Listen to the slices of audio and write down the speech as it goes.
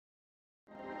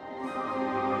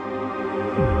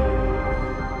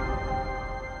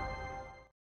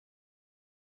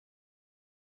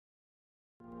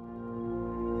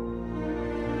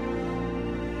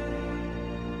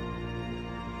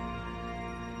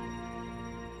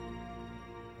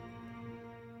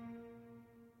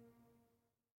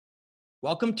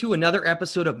Welcome to another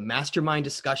episode of Mastermind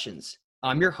Discussions.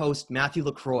 I'm your host, Matthew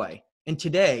LaCroix, and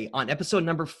today, on episode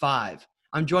number 5,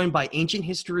 I'm joined by ancient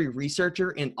history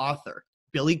researcher and author,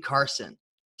 Billy Carson,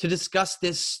 to discuss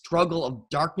this struggle of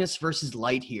darkness versus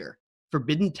light here,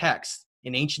 forbidden texts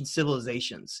in ancient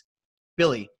civilizations.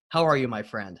 Billy, how are you, my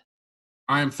friend?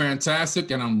 I am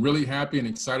fantastic, and I'm really happy and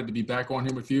excited to be back on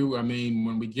here with you. I mean,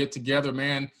 when we get together,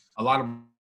 man, a lot of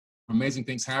amazing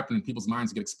things happen and people's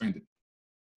minds get expanded.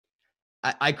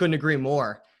 I couldn't agree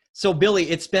more. So, Billy,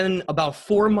 it's been about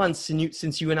 4 months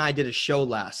since you and I did a show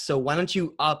last. So why don't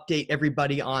you update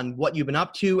everybody on what you've been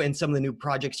up to and some of the new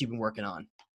projects you've been working on?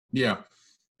 Yeah,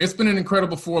 it's been an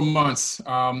incredible 4 months.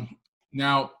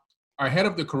 Now, ahead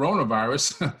of the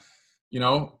coronavirus,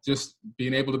 just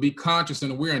being able to be conscious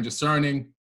and aware and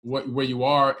discerning where you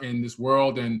are in this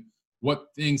world and what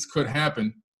things could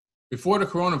happen. Before the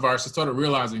coronavirus, I started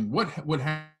realizing what would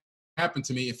happen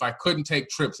to me if I couldn't take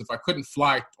trips, if I couldn't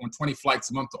fly on 20 flights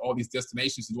a month to all these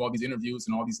destinations and do all these interviews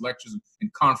and all these lectures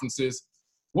and conferences.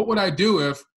 What would I do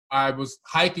if I was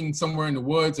hiking somewhere in the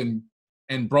woods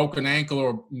and broke an ankle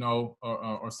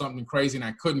or something crazy and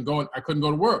I couldn't go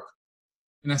to work?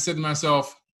 And I said to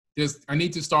myself, I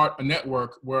need to start a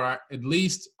network where at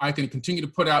least I can continue to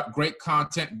put out great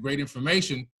content, great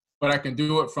information, but I can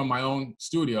do it from my own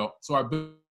studio. So I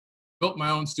built my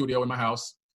own studio in my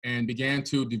house and began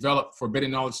to develop Forbidden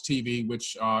Knowledge TV,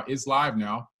 which is live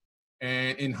now.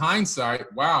 And in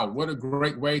hindsight, wow, what a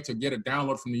great way to get a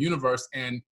download from the universe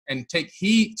and take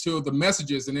heed to the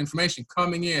messages and information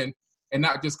coming in and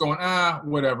not just going,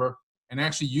 whatever, and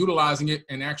actually utilizing it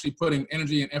and actually putting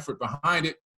energy and effort behind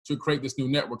it to create this new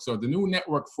network. So the new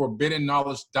network,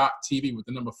 forbiddenknowledge.tv with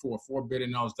the number 4,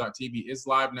 forbiddenknowledge.tv is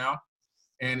live now.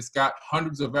 And it's got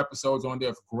hundreds of episodes on there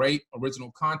of great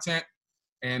original content.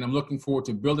 And I'm looking forward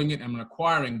to building it and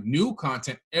acquiring new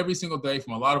content every single day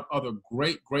from a lot of other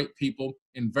great people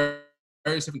in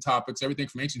various different topics, everything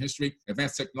from ancient history,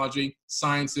 advanced technology,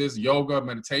 sciences, yoga,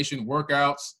 meditation,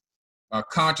 workouts,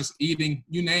 conscious eating,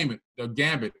 you name it, the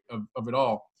gambit of it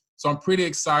all. So I'm pretty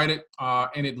excited.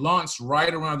 And it launched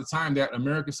right around the time that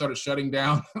America started shutting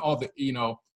down all the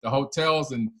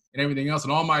hotels and everything else.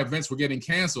 And all my events were getting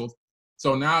canceled.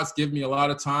 So now it's given me a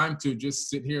lot of time to just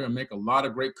sit here and make a lot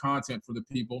of great content for the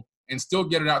people and still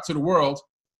get it out to the world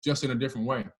just in a different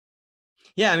way.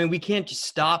 Yeah, I mean, we can't just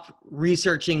stop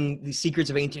researching the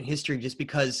secrets of ancient history just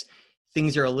because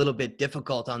things are a little bit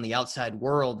difficult on the outside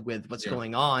world with what's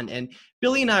going on. And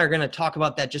Billy and I are going to talk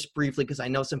about that just briefly because I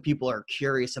know some people are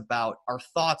curious about our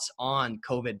thoughts on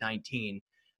COVID-19.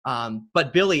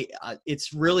 But Billy,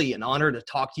 it's really an honor to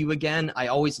talk to you again. I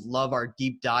always love our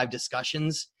deep dive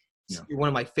discussions. Yeah. You're one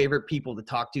of my favorite people to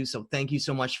talk to. So thank you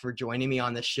so much for joining me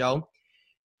on this show.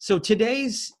 So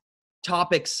today's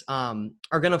topics are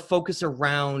going to focus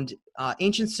around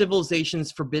ancient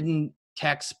civilizations, forbidden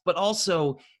texts, but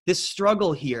also this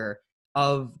struggle here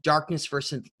of darkness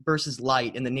versus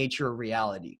light and the nature of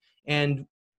reality. And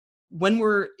when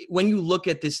you look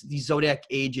at these zodiac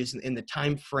ages in the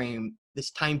time frame,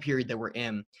 this time period that we're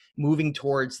in, moving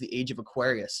towards the age of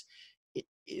Aquarius,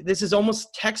 this is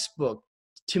almost textbook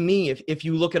to me. If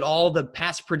you look at all the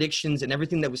past predictions and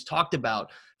everything that was talked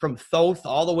about from Thoth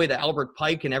all the way to Albert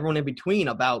Pike and everyone in between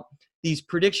about these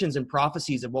predictions and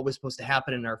prophecies of what was supposed to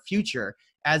happen in our future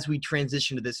as we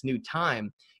transition to this new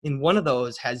time. And one of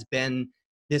those has been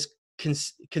this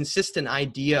consistent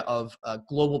idea of a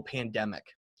global pandemic.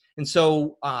 And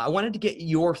so I wanted to get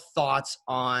your thoughts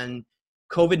on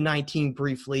COVID-19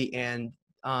 briefly and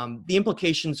the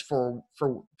implications for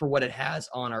what it has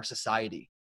on our society.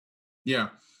 Yeah.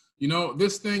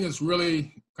 This thing is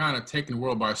really kind of taking the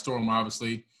world by storm,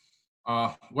 obviously.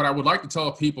 What I would like to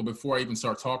tell people before I even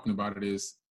start talking about it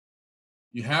is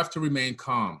you have to remain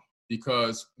calm,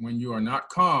 because when you are not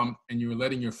calm and you're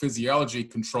letting your physiology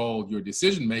control your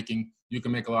decision-making, you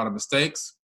can make a lot of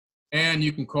mistakes and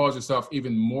you can cause yourself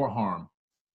even more harm.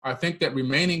 I think that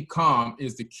remaining calm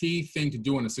is the key thing to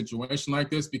do in a situation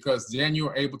like this, because then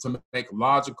you're able to make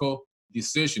logical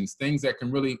decisions, things that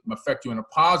can really affect you in a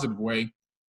positive way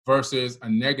versus a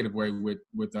negative way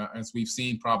with as we've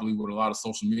seen probably with a lot of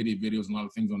social media videos and a lot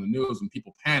of things on the news. When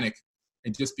people panic,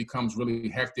 it just becomes really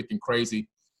hectic and crazy,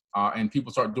 and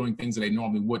people start doing things that they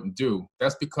normally wouldn't do.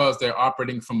 That's because they're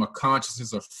operating from a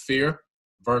consciousness of fear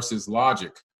versus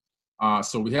logic.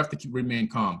 So we have to remain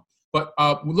calm. But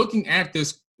looking at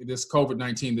this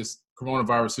COVID-19, this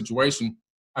coronavirus situation,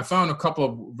 I found a couple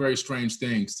of very strange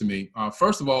things to me.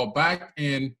 First of all, back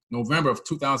in November of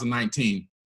 2019,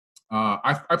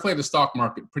 I play the stock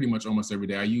market pretty much almost every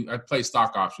day. I play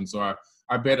stock options, so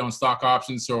I bet on stock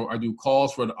options. So I do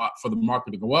calls for the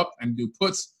market to go up and do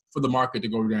puts for the market to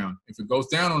go down. If it goes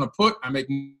down on a put, I make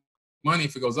money.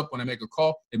 If it goes up when I make a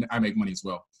call, I make money as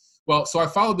well. Well, so I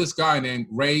followed this guy named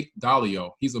Ray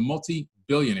Dalio. He's a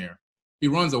multi-billionaire. He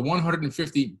runs a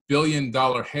 $150 billion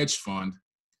hedge fund,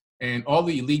 and all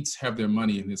the elites have their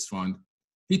money in his fund.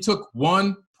 He took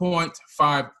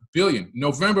 $1.5 billion,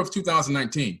 November of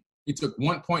 2019. He took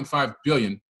 $1.5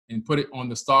 billion and put it on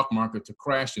the stock market to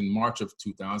crash in March of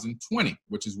 2020,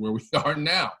 which is where we are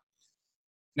now.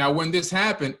 Now, when this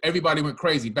happened, everybody went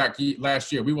crazy back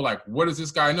last year. We were like, what does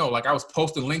this guy know? Like, I was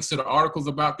posting links to the articles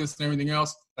about this and everything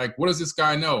else. Like, what does this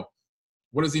guy know?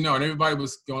 What does he know? And everybody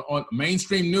was going on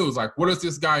mainstream news, like, what does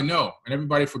this guy know? And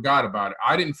everybody forgot about it.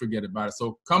 I didn't forget about it.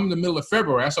 So come the middle of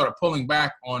February, I started pulling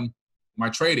back on my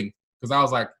trading because I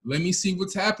was like, let me see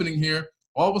what's happening here.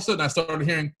 All of a sudden, I started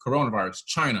hearing coronavirus,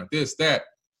 China, this, that.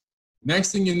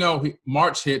 Next thing you know,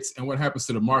 March hits, and what happens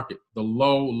to the market? The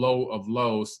low of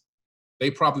lows. They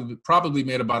probably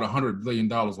made about $100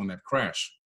 billion on that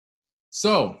crash.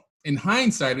 So in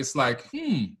hindsight, it's like,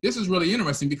 this is really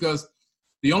interesting because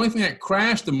the only thing that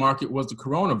crashed the market was the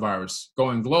coronavirus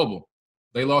going global.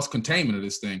 They lost containment of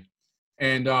this thing.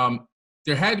 And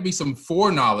there had to be some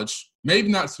foreknowledge, maybe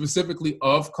not specifically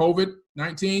of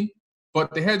COVID-19,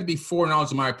 but there had to be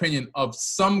foreknowledge, in my opinion, of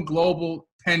some global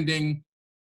pending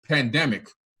pandemic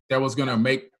that was going to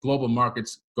make global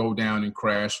markets go down and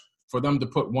crash, for them to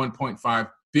put 1.5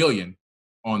 billion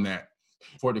on that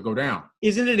for it to go down.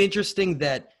 Isn't it interesting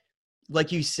that,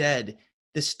 like you said,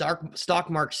 the stock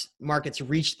markets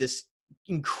reached this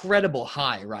incredible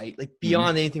high, right? Like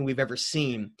beyond anything we've ever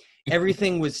seen.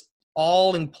 Everything was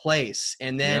all in place,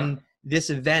 and then this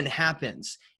event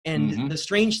happens. And the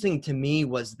strange thing to me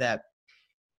was that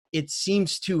it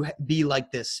seems to be like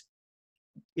this.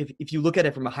 If you look at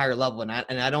it from a higher level, and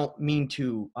I don't mean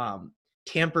to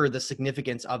tamper the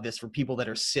significance of this for people that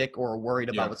are sick or worried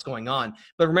about what's going on.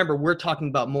 But remember, we're talking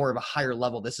about more of a higher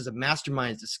level. This is a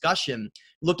mastermind discussion,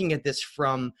 looking at this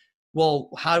from, well,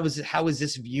 how is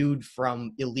this viewed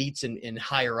from elites and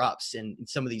higher ups and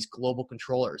some of these global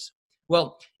controllers?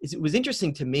 Well, it was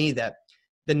interesting to me that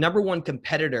the number one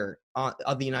competitor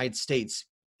of the United States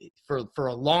for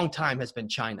a long time has been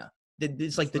China.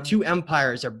 It's like the two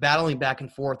empires are battling back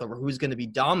and forth over who's going to be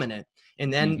dominant.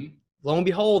 And then lo and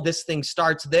behold, this thing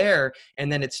starts there,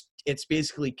 and then it's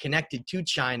basically connected to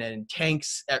China and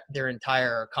tanks their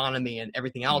entire economy and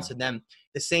everything else. And then at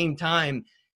the same time,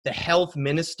 the health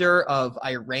minister of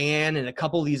Iran and a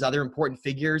couple of these other important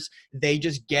figures, they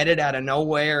just get it out of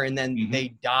nowhere, and then they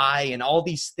die, and all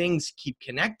these things keep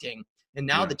connecting. And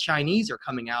now the Chinese are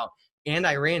coming out and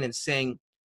Iran and saying,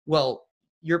 well,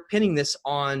 you're pinning this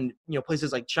on,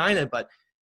 places like China, but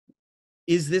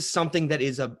is this something that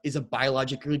is a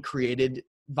biologically created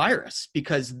virus?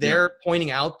 Because they're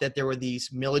pointing out that there were these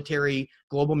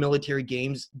global military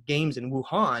games in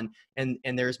Wuhan, and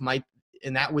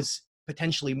that was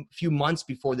potentially a few months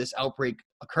before this outbreak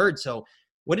occurred. So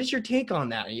what is your take on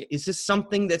that? Is this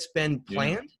something that's been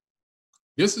planned?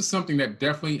 This is something that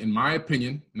definitely, in my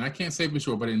opinion, and I can't say for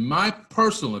sure, but in my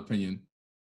personal opinion,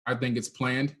 I think it's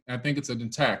planned. I think it's an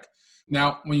attack.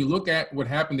 Now, when you look at what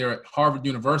happened there at Harvard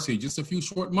University just a few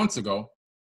short months ago,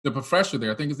 the professor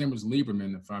there, I think his name was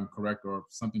Lieberman, if I'm correct, or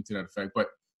something to that effect, but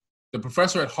the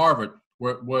professor at Harvard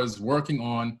was working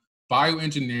on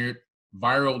bioengineered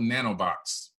viral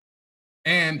nanobots.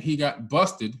 And he got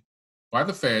busted by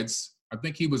the feds. I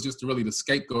think he was just really the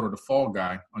scapegoat or the fall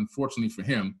guy, unfortunately for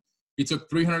him. He took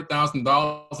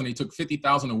 $300,000 and he took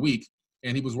 $50,000 a week,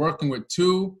 and he was working with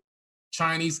two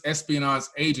Chinese espionage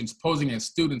agents posing as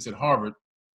students at Harvard,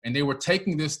 and they were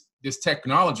taking this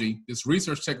technology, this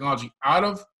research technology, out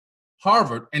of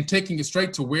Harvard and taking it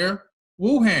straight to where?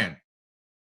 Wuhan.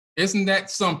 Isn't that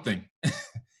something?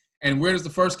 And where does the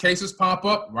first cases pop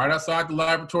up? Right outside the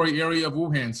laboratory area of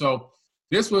Wuhan. So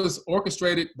this was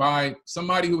orchestrated by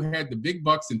somebody who had the big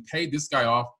bucks and paid this guy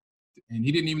off, and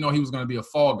he didn't even know he was going to be a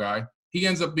fall guy. He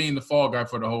ends up being the fall guy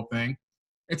for the whole thing.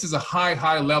 It's just a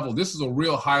high level. This is a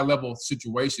real high level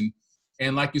situation.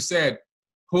 And like you said,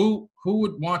 who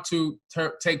would want to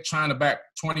take China back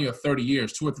 20 or 30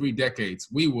 years, 2 or 3 decades?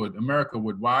 We would. America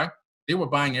would. Why? They were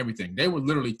buying everything. They were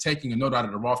literally taking a note out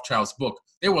of the Rothschilds book.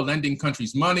 They were lending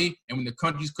countries money, and when the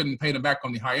countries couldn't pay them back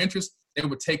on the high interest, they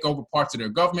would take over parts of their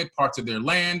government, parts of their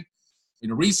land,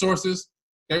 the resources.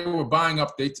 They were buying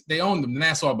up. They owned the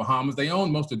Nassau Bahamas. They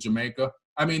owned most of Jamaica.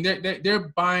 I mean,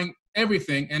 they're buying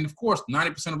everything, and of course,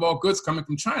 90% of all goods coming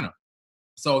from China.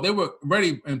 So they were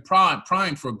ready and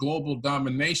primed for global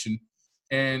domination.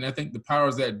 And I think the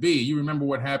powers that be, you remember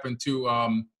what happened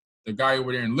to the guy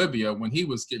over there in Libya when he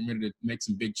was getting ready to make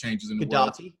some big changes in the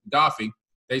world. Gaddafi.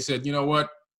 They said, you know what?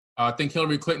 I think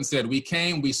Hillary Clinton said, "We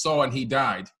came, we saw, and he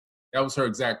died." That was her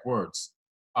exact words.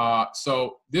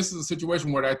 So this is a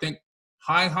situation where I think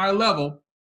high level,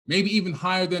 maybe even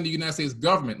higher than the United States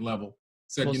government level,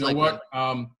 said, Most you know likely.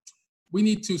 what, we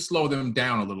need to slow them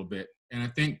down a little bit. And I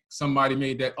think somebody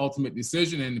made that ultimate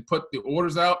decision and put the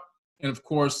orders out. And of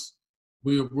course,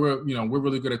 we're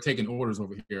really good at taking orders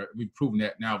over here. We've proven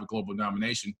that now with global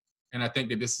domination. And I think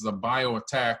that this is a bio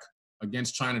attack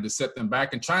against China to set them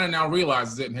back. And China now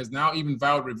realizes it and has now even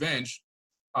vowed revenge.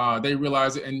 They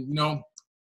realize it. And,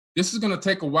 this is going to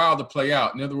take a while to play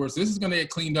out. In other words, this is going to get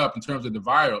cleaned up in terms of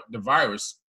the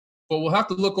virus. But we'll have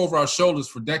to look over our shoulders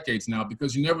for decades now,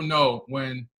 because you never know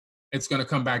when it's going to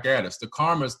come back at us. The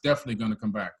karma is definitely going to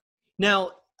come back.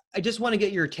 Now, I just want to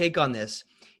get your take on this.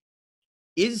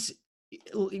 With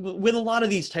a lot of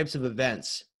these types of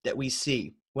events that we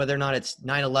see, whether or not it's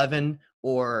 9/11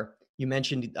 or you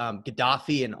mentioned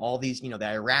Gaddafi and all these, the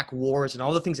Iraq wars and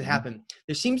all the things that happen,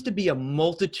 there seems to be a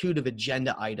multitude of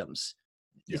agenda items.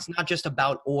 Yeah. It's not just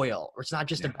about oil, or it's not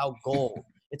just about gold.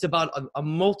 It's about a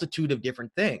multitude of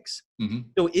different things. Mm-hmm.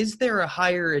 So is there a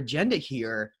higher agenda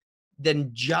here than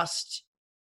just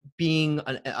being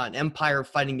an empire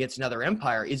fighting against another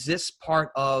empire? Is this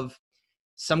part of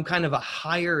some kind of a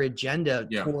higher agenda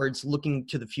towards looking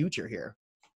to the future here?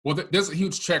 Well, there's a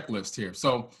huge checklist here.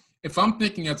 So if I'm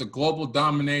thinking as a global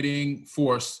dominating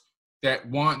force that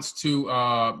wants to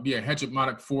be a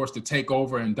hegemonic force to take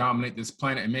over and dominate this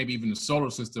planet and maybe even the solar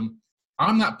system,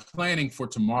 I'm not planning for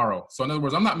tomorrow. So in other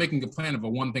words, I'm not making a plan of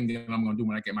one thing that I'm going to do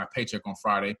when I get my paycheck on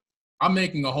Friday. I'm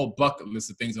making a whole bucket list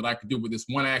of things that I could do with this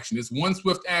one action, this one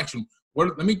swift action.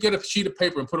 Let me get a sheet of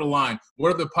paper and put a line.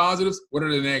 What are the positives? What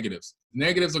are the negatives? The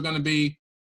negatives are going to be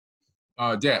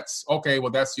debts. Okay,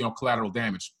 well, that's, collateral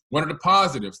damage. What are the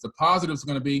positives? The positives are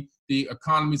going to be the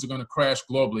economies are going to crash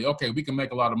globally. Okay, we can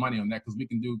make a lot of money on that because we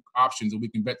can do options and we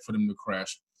can bet for them to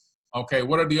crash. Okay,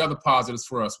 what are the other positives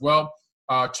for us? Well,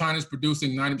 China's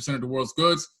producing 90% of the world's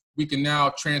goods. We can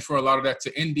now transfer a lot of that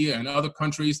to India and other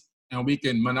countries, and we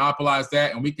can monopolize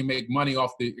that, and we can make money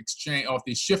off the exchange, off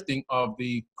the shifting of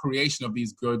the creation of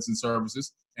these goods and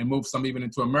services, and move some even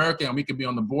into America, and we can be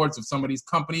on the boards of some of these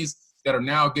companies that are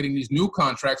now getting these new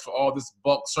contracts for all this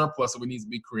bulk surplus that needs to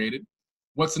be created.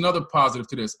 What's another positive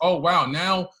to this? Oh, wow,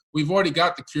 now we've already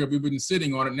got the cure. We've been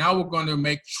sitting on it. Now we're going to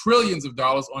make trillions of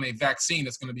dollars on a vaccine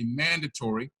that's going to be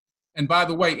mandatory. And by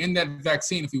the way, in that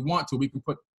vaccine, if we want to, we can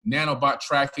put nanobot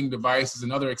tracking devices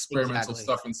and other experimental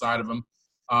stuff inside of them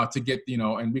to get,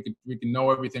 and we can know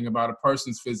everything about a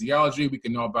person's physiology. We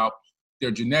can know about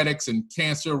their genetics and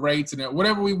cancer rates and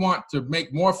whatever we want to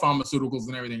make more pharmaceuticals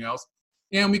and everything else.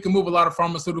 And we can move a lot of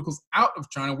pharmaceuticals out of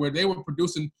China, where they were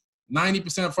producing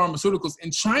 90% of pharmaceuticals in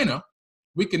China.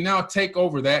 We can now take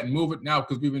over that and move it now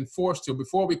because we've been forced to.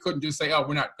 Before, we couldn't just say, oh,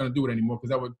 we're not going to do it anymore,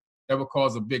 because that would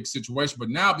cause a big situation. But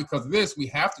now, because of this, we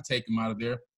have to take them out of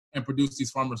there and produce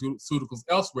these pharmaceuticals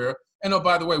elsewhere. And oh,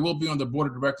 by the way, we'll be on the board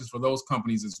of directors for those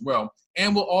companies as well.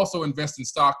 And we'll also invest in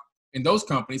stock in those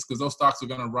companies because those stocks are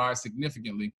going to rise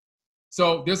significantly.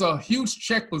 So there's a huge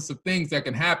checklist of things that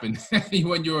can happen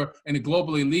when you're in a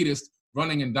global elitist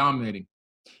running and dominating.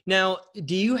 Now,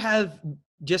 do you have,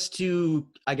 just to,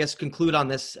 I guess, conclude on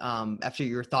this after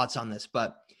your thoughts on this,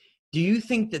 but do you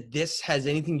think that this has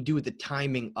anything to do with the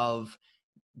timing of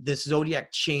this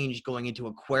zodiac change going into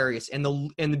Aquarius?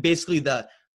 And basically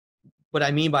what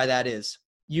I mean by that is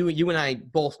you and I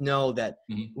both know that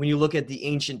when you look at the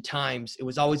ancient times, it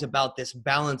was always about this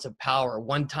balance of power.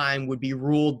 One time would be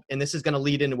ruled, and this is going to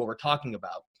lead into what we're talking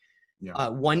about. Yeah.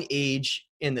 One age,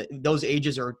 those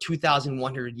ages are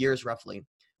 2,100 years roughly.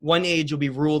 One age will be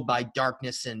ruled by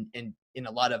darkness and in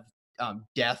a lot of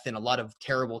death and a lot of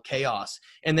terrible chaos.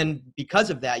 And then because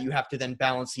of that, you have to then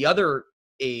balance the other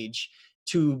age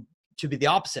to be the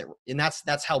opposite. And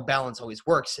that's how balance always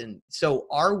works. And so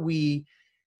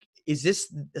is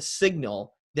this a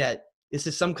signal that this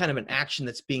is some kind of an action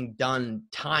that's being done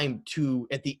timed to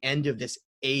at the end of this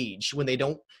age,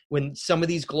 when some of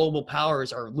these global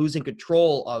powers are losing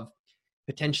control of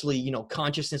potentially,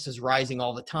 consciousness is rising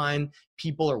all the time.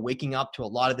 People are waking up to a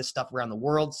lot of this stuff around the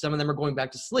world. Some of them are going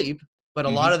back to sleep, but a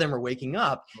lot of them are waking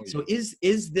up. Oh, yeah. So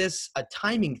is this a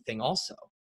timing thing also?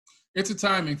 It's a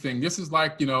timing thing. This is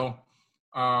like,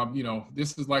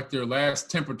 this is like their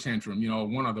last temper tantrum,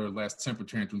 one of their last temper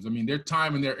tantrums. I mean, their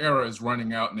time and their era is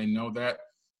running out, and they know that.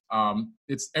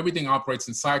 It's everything operates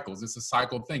in cycles. It's a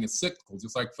cycle thing. It's cyclical,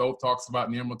 just like Thoth talks about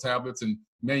in the Emerald Tablets, and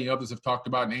many others have talked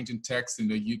about in ancient texts and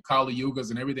the Kali Yugas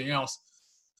and everything else.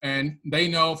 And they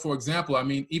know, for example, I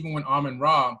mean, even when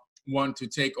Amun-Ra wanted to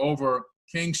take over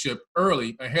kingship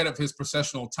early, ahead of his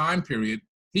processional time period,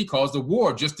 he caused a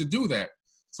war just to do that.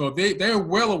 So they're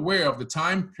well aware of the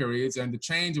time periods and the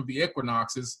change of the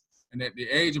equinoxes and that the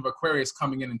age of Aquarius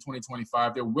coming in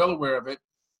 2025. They're well aware of it.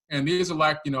 And these are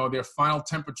like, their final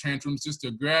temper tantrums just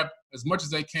to grab as much as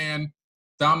they can,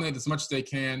 dominate as much as they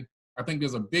can. I think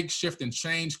there's a big shift and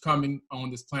change coming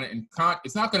on this planet. And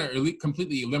it's not going to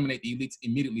completely eliminate the elites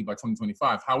immediately by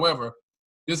 2025. However,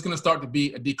 there's going to start to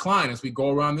be a decline as we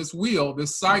go around this wheel,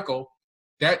 this cycle.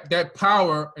 That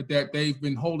power that they've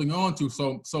been holding on to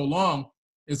so long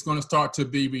is going to start to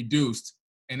be reduced.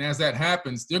 And as that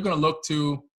happens, they're going to look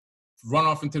to run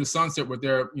off into the sunset with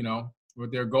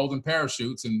their golden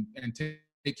parachutes and take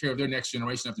care of their next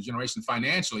generation after generation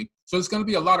financially. So there's going to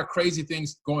be a lot of crazy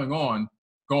things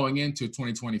going into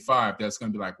 2025. That's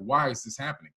going to be like, why is this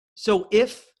happening? So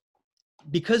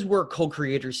because we're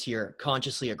co-creators here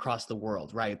consciously across the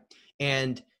world, right?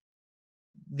 And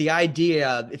the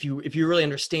idea, if you really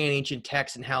understand ancient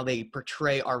texts and how they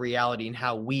portray our reality and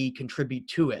how we contribute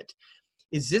to it,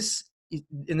 and this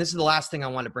is the last thing I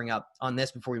want to bring up on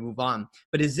this before we move on,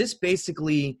 but is this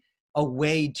basically a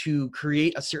way to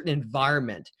create a certain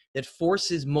environment that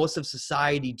forces most of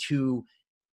society to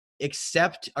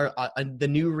accept the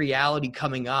new reality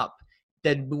coming up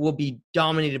that will be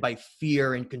dominated by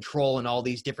fear and control and all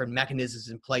these different mechanisms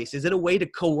in place? Is it a way to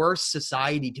coerce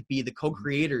society to be the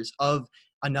co-creators of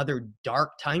another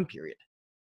dark time period?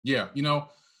 Yeah.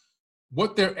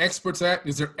 What they're experts at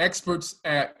is they're experts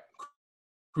at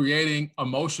creating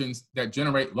emotions that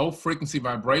generate low frequency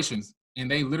vibrations. And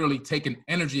they literally take an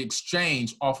energy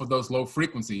exchange off of those low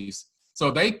frequencies. So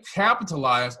they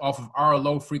capitalize off of our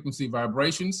low frequency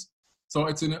vibrations. So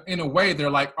it's in a way, they're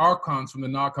like archons from the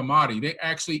Nag Hammadi. They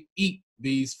actually eat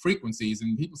these frequencies.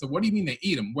 And people say, what do you mean they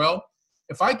eat them? Well,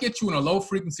 if I get you in a low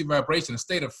frequency vibration, a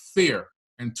state of fear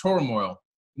and turmoil,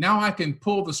 now I can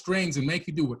pull the strings and make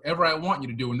you do whatever I want you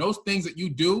to do. And those things that you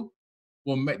do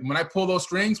when I pull those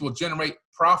strings, will generate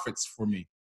profits for me.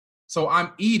 So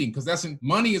I'm eating, because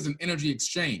money is an energy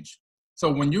exchange.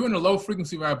 So when you're in a low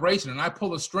frequency vibration and I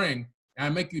pull a string and I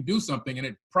make you do something and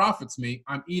it profits me,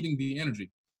 I'm eating the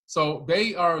energy. So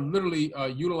they are literally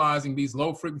utilizing these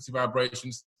low frequency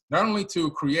vibrations, not only to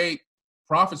create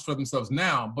profits for themselves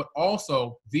now, but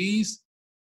also these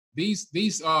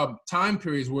time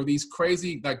periods where these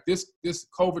crazy, like this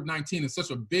COVID-19 is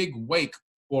such a big wake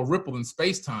or ripple in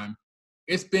space-time.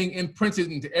 It's being imprinted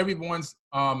into everyone's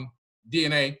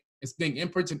DNA. It's being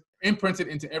imprinted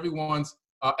into everyone's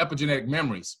epigenetic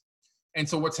memories. And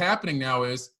so what's happening now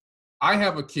is I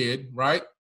have a kid, right?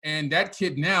 And that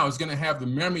kid now is going to have the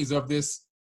memories of this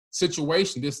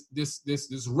situation,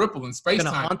 this ripple in space-time. It's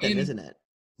going to haunt them, isn't it?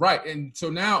 Right. And so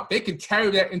now they can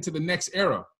carry that into the next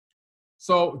era.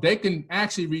 So they can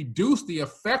actually reduce the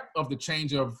effect of the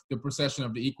change of the precession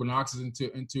of the equinoxes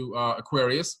into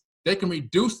Aquarius. They can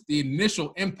reduce the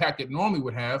initial impact it normally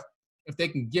would have if they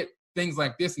can get things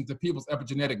like this into people's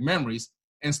epigenetic memories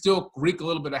and still wreak a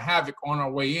little bit of havoc on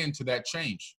our way into that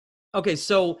change. Okay,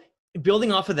 so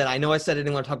building off of that, I know I said I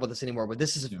didn't want to talk about this anymore, but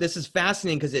this is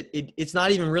fascinating because it's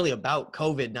not even really about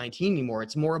COVID-19 anymore.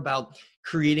 It's more about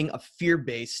creating a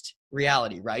fear-based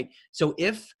reality, right? So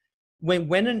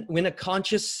when a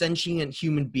conscious sentient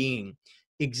human being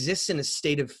exists in a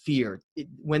state of fear,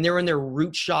 when they're in their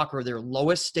root chakra, their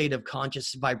lowest state of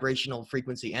conscious vibrational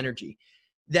frequency energy,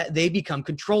 that they become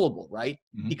controllable, right?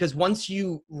 Mm-hmm. Because once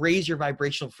you raise your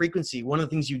vibrational frequency, one of the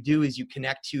things you do is you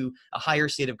connect to a higher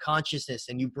state of consciousness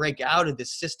and you break out of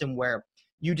this system where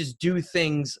you just do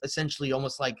things essentially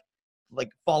almost like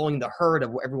following the herd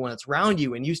of everyone that's around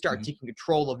you, and you start mm-hmm. taking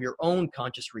control of your own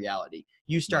conscious reality.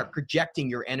 You start mm-hmm. projecting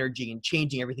your energy and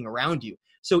changing everything around you.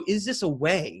 So is this a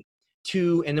way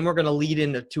to, and then we're going to lead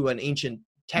into an ancient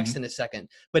text mm-hmm. in a second,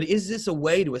 but is this a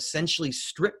way to essentially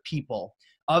strip people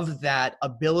of that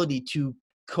ability to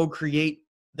co-create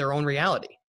their own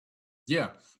reality? Yeah,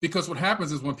 because what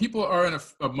happens is when people are in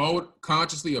a mode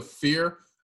consciously of fear,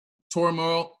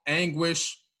 turmoil,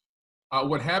 anguish,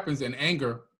 what happens in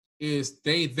anger is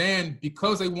they then,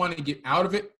 because they want to get out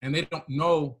of it and they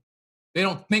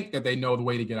don't think that they know the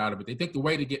way to get out of it. They think the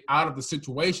way to get out of the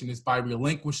situation is by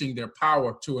relinquishing their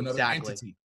power to another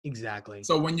entity. Exactly.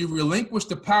 So when you relinquish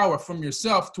the power from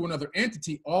yourself to another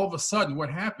entity, all of a sudden what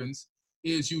happens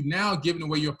is you now giving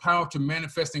away your power to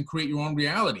manifest and create your own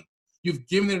reality. You've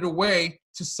given it away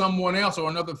to someone else or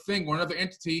another thing or another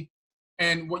entity.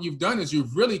 And what you've done is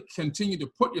you've really continued to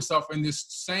put yourself in this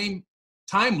same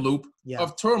time loop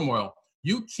of turmoil.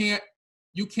 You can't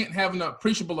have an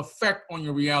appreciable effect on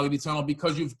your reality tunnel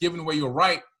because you've given away your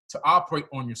right to operate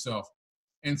on yourself.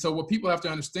 And so what people have to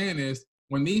understand is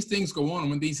when these things go on,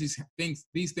 when these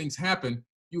things happen,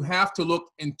 you have to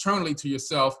look internally to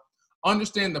yourself,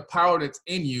 understand the power that's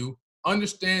in you,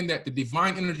 understand that the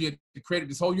divine energy that created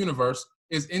this whole universe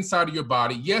is inside of your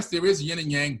body. Yes, there is yin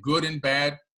and yang, good and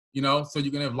bad, so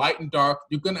you're going to have light and dark.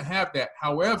 You're going to have that.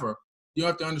 However, you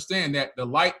have to understand that the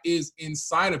light is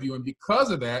inside of you. And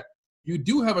because of that, you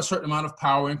do have a certain amount of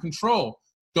power and control.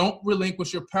 Don't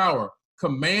relinquish your power.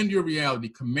 Command your reality.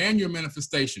 Command your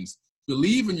manifestations.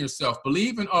 Believe in yourself.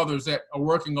 Believe in others that are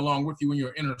working along with you in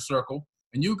your inner circle.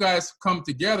 And you guys come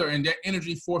together, and that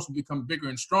energy force will become bigger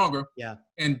and stronger. Yeah.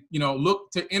 And, look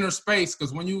to inner space,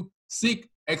 because when you seek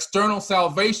external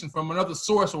salvation from another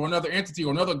source or another entity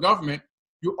or another government,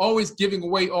 you're always giving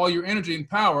away all your energy and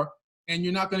power, and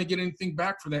you're not going to get anything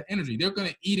back for that energy. They're going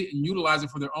to eat it and utilize it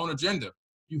for their own agenda.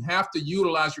 You have to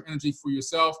utilize your energy for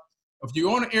yourself. If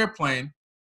you're on an airplane,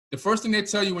 the first thing they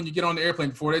tell you when you get on the airplane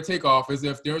before they take off is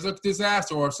if there's a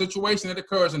disaster or a situation that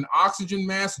occurs and oxygen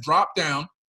masks drop down,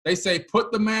 they say,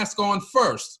 put the mask on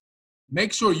first,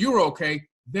 make sure you're okay,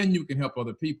 then you can help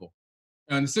other people.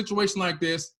 And in a situation like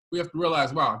this, we have to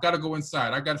realize, wow, I got to go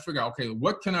inside. I got to figure out, okay,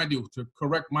 what can I do to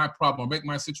correct my problem, make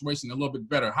my situation a little bit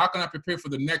better? How can I prepare for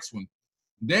the next one?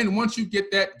 Then once you get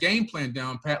that game plan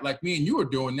down, Pat, like me and you are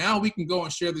doing, now we can go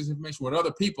and share this information with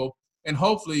other people and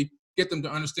hopefully get them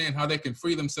to understand how they can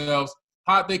free themselves,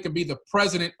 how they can be the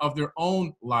president of their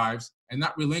own lives and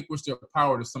not relinquish their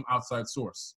power to some outside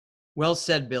source. Well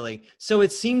said, Billy. So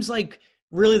it seems like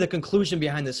really the conclusion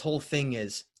behind this whole thing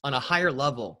is, on a higher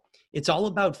level, it's all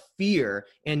about fear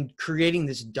and creating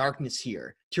this darkness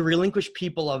here to relinquish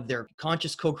people of their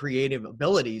conscious co-creative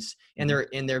abilities and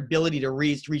their ability to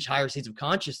reach higher states of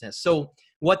consciousness. So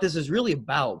what this is really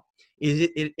about is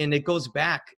and it goes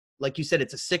back, like you said,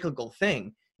 it's a cyclical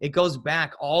thing. It goes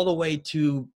back all the way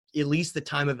to at least the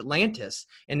time of Atlantis.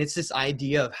 And it's this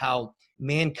idea of how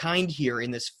mankind here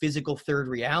in this physical third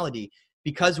reality,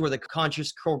 because we're the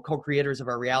conscious co-creators of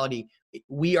our reality,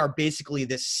 we are basically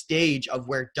this stage of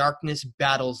where darkness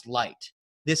battles light.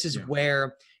 This is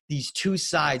where these two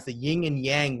sides, the yin and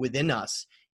yang within us,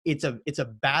 it's a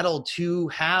battle to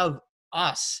have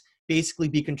us basically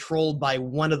be controlled by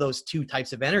one of those two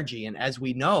types of energy. And as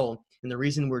we know, and the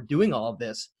reason we're doing all of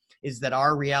this is that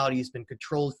our reality has been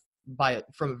controlled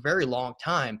from a very long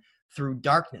time through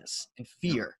darkness and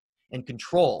fear and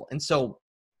control. And so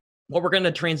what we're going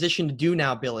to transition to do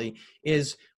now, Billy,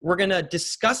 is we're going to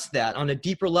discuss that on a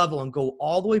deeper level and go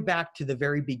all the way back to the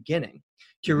very beginning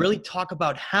to really talk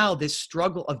about how this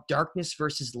struggle of darkness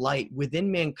versus light within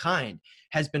mankind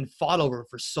has been fought over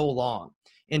for so long.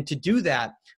 And to do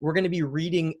that, we're going to be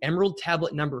reading Emerald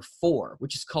Tablet number 4,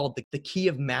 which is called the Key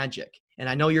of Magic. And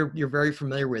I know you're very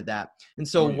familiar with that. And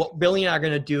so what Billy and I are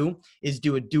going to do is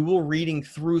do a dual reading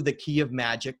through the Key of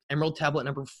Magic, Emerald Tablet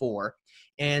number 4.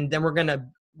 And then we're going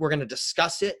to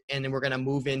discuss it, and then we're going to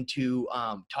move into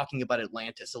talking about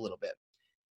Atlantis a little bit.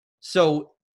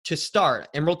 So to start,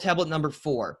 Emerald Tablet number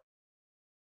 4.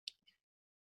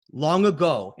 Long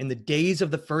ago, in the days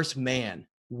of the first man,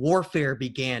 warfare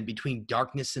began between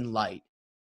darkness and light.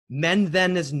 Men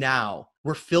then as now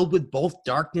were filled with both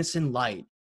darkness and light,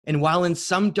 and while in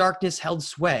some darkness held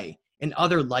sway, in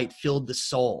other light filled the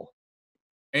soul.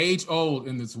 Age old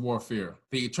in this warfare,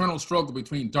 the eternal struggle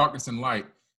between darkness and light,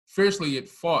 fiercely it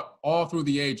fought all through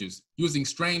the ages, using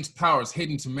strange powers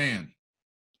hidden to man.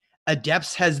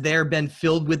 Adepts has there been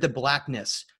filled with the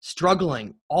blackness,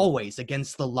 struggling always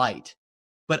against the light.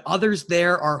 But others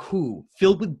there are who,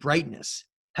 filled with brightness,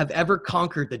 have ever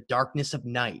conquered the darkness of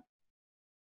night.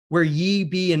 Where ye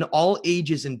be in all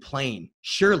ages and plain,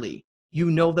 surely you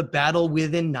know the battle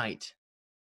within night.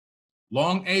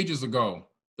 Long ages ago,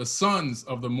 the sons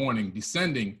of the morning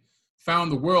descending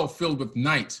found the world filled with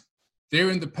night. There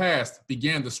in the past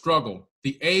began the struggle,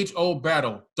 the age-old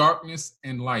battle, darkness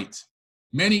and light.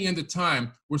 Many in the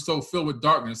time were so filled with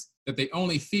darkness that they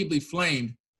only feebly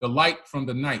flamed the light from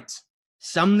the night.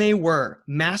 Some they were,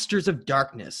 masters of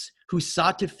darkness, who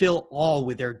sought to fill all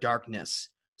with their darkness,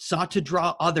 sought to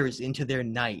draw others into their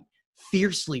night.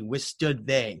 Fiercely withstood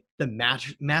they,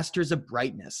 the masters of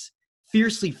brightness.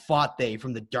 Fiercely fought they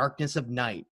from the darkness of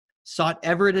night, sought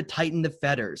ever to tighten the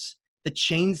fetters, the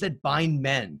chains that bind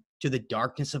men to the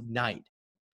darkness of night.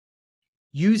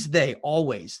 Used they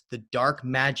always the dark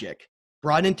magic,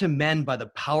 brought into men by the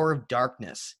power of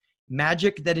darkness,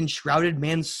 magic that enshrouded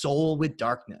man's soul with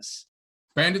darkness.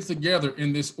 Banded together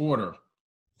in this order,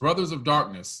 brothers of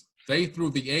darkness, they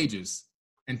through the ages,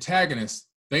 antagonists,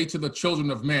 they to the children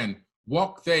of men,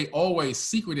 walk they always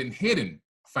secret and hidden,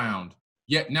 found,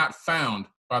 yet not found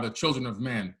by the children of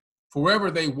men.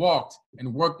 Forever they walked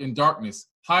and worked in darkness,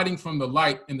 hiding from the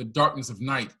light in the darkness of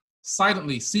night,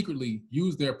 silently, secretly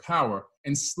used their power,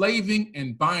 enslaving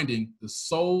and binding the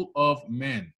soul of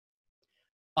men.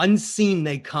 Unseen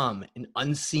they come and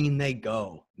unseen they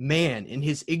go. Man in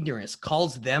his ignorance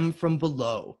calls them from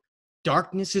below.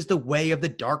 Darkness is the way of the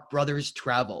dark brothers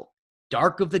travel.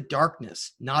 Dark of the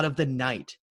darkness, not of the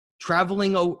night.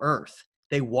 Traveling, O earth,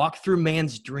 they walk through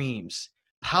man's dreams.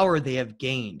 Power they have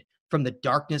gained from the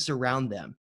darkness around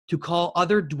them to call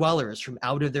other dwellers from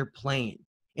out of their plane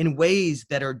in ways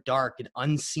that are dark and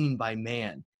unseen by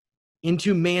man.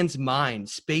 Into man's mind,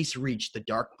 space reach the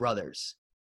dark brothers.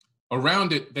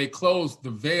 Around it, they close the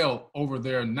veil over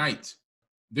their night.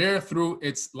 There, through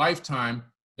its lifetime,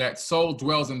 that soul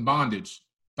dwells in bondage,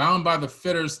 bound by the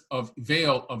fetters of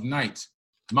veil of night.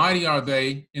 Mighty are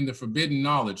they in the forbidden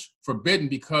knowledge, forbidden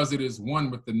because it is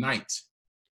one with the night.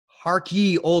 Hark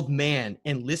ye, old man,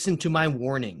 and listen to my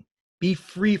warning. Be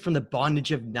free from the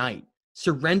bondage of night.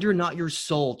 Surrender not your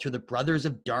soul to the brothers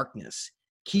of darkness.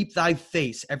 Keep thy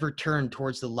face ever turned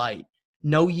towards the light.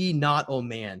 Know ye not, O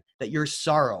man, that your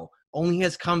sorrow only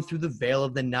has come through the veil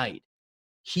of the night?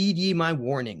 Heed ye my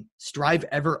warning. Strive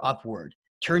ever upward.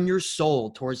 Turn your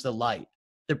soul towards the light.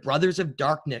 The brothers of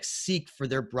darkness seek for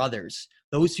their brothers,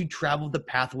 those who travel the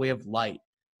pathway of light.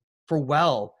 For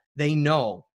well they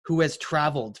know who has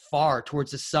traveled far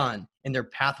towards the sun in their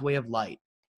pathway of light.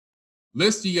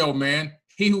 List ye, O man,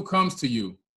 he who comes to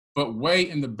you, but weigh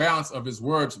in the balance of his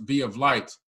words be of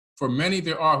light. For many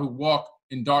there are who walk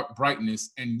in dark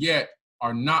brightness, and yet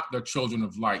are not the children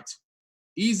of light.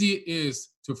 Easy it is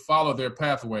to follow their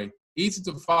pathway, easy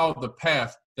to follow the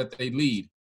path that they lead.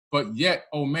 But yet,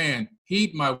 O man,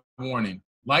 heed my warning.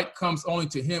 Light comes only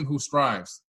to him who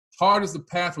strives. Hard is the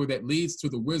pathway that leads to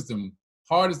the wisdom.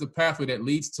 Hard is the pathway that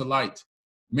leads to light.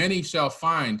 Many shall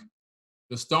find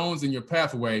the stones in your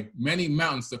pathway, many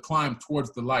mountains to climb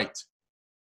towards the light.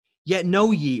 Yet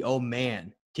know ye, O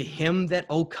man, to him that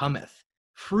O cometh,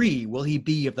 free will he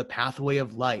be of the pathway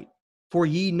of light. For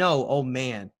ye know, O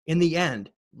man, in the end,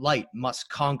 light must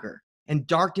conquer, and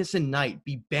darkness and night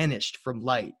be banished from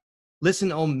light.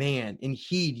 Listen, O man, and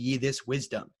heed ye this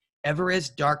wisdom. Ever as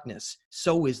darkness,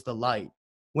 so is the light.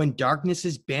 When darkness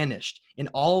is banished, and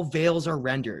all veils are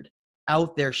rendered,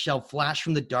 out there shall flash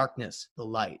from the darkness the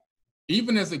light.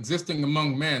 Even as existing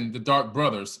among men the dark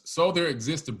brothers, so there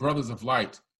exist the brothers of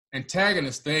light.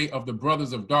 Antagonists they of the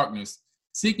brothers of darkness,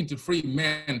 seeking to free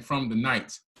men from the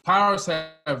night. Powers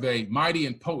have they, mighty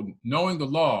and potent, knowing the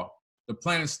law, the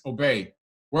planets obey.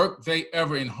 Work they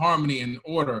ever in harmony and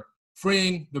order,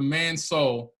 freeing the man's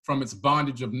soul from its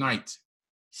bondage of night.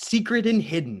 Secret and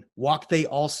hidden walk they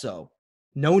also.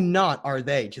 Known not are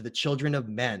they to the children of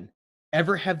men.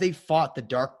 Ever have they fought the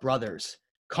dark brothers,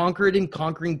 conquered in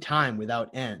conquering time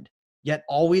without end. Yet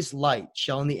always light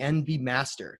shall in the end be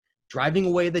master, driving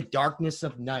away the darkness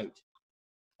of night.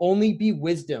 Only be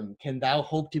wisdom can thou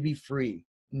hope to be free.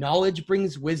 Knowledge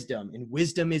brings wisdom, and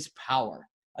wisdom is power.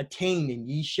 Attain, and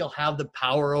ye shall have the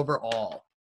power over all.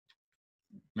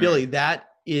 Man. Billy, that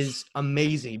is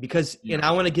amazing because, and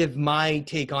I want to give my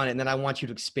take on it, and then I want you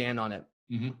to expand on it.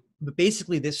 Mm-hmm. But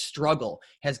basically, this struggle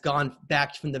has gone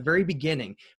back from the very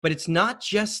beginning. But it's not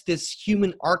just this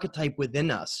human archetype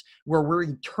within us where we're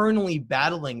eternally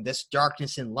battling this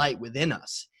darkness and light within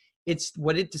us. It's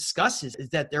what it discusses is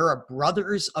that there are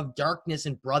brothers of darkness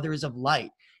and brothers of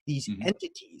light, these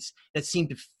entities that seem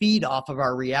to feed off of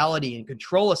our reality and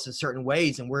control us in certain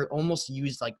ways. And we're almost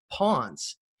used like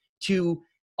pawns to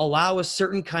allow a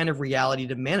certain kind of reality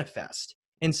to manifest.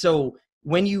 And so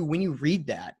when you read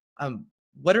that,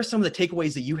 what are some of the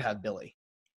takeaways that you have, Billy?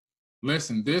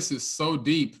 Listen, this is so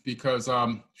deep because,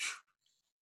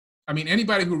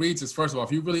 anybody who reads this, first of all,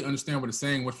 if you really understand what it's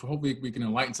saying, which hopefully we can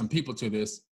enlighten some people to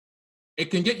this, it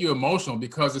can get you emotional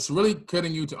because it's really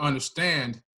getting you to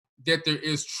understand that there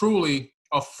is truly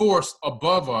a force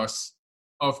above us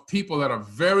of people that are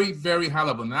very, very high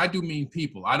level. And I do mean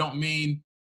people. I don't mean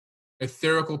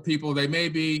etherical people. They may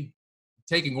be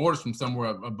taking orders from somewhere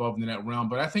above in that realm,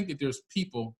 but I think that there's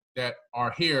people that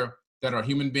are here that are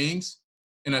human beings.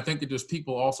 And I think that there's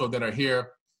people also that are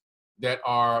here that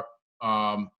are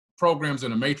programs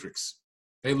in a matrix.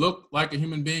 They look like a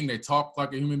human being. They talk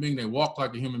like a human being. They walk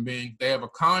like a human being. They have a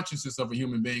consciousness of a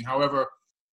human being. However,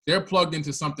 they're plugged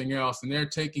into something else and they're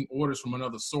taking orders from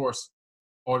another source,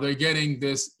 or they're getting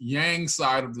this yang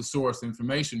side of the source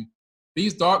information.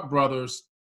 These dark brothers,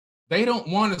 they don't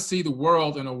want to see the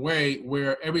world in a way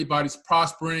where everybody's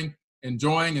prospering,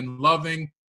 enjoying and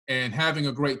loving and having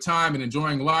a great time and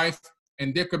enjoying life.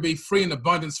 And there could be free and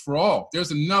abundance for all.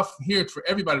 There's enough here for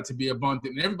everybody to be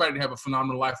abundant and everybody to have a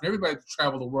phenomenal life and everybody to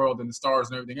travel the world and the stars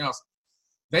and everything else.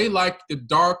 They like the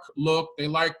dark look. They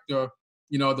like the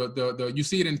you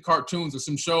see it in cartoons or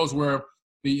some shows where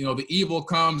the evil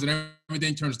comes and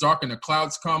everything turns dark and the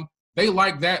clouds come. They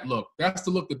like that look. That's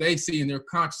the look that they see in their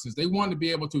consciousness. They want to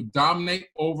be able to dominate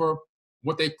over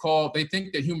what they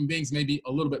think that human beings may be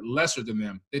a little bit lesser than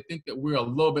them. They think that we're a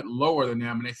little bit lower than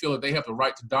them, and they feel that they have the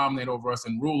right to dominate over us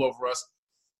and rule over us.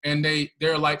 And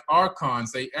they're like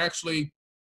archons. They actually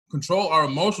control our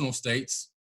emotional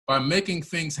states by making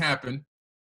things happen.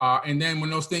 And then when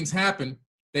those things happen,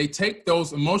 they take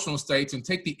those emotional states and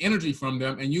take the energy from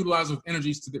them and utilize those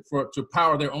energies to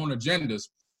power their own agendas.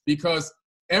 Because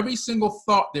every single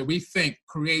thought that we think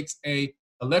creates a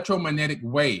electromagnetic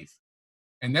wave.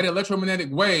 And that electromagnetic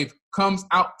wave comes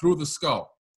out through the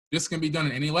skull. This can be done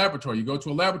in any laboratory. You go to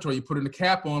a laboratory, you put in a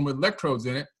cap on with electrodes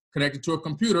in it, connected to a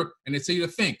computer, and they say you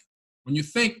to think. When you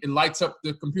think, it lights up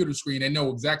the computer screen. They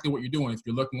know exactly what you're doing. If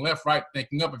you're looking left, right,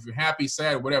 thinking up, if you're happy,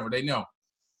 sad, whatever, they know.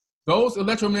 Those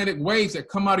electromagnetic waves that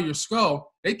come out of your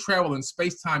skull, they travel in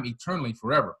space-time eternally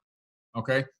forever.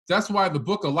 Okay? That's why the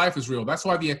book of life is real. That's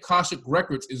why the Akashic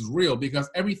Records is real, because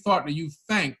every thought that you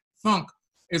thunk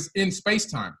is in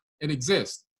space-time. It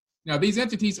exists. Now, these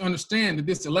entities understand that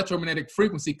this electromagnetic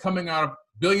frequency coming out of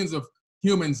billions of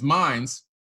humans' minds,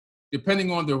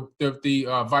 depending on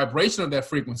the vibration of that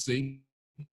frequency,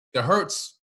 the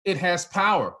hertz, it has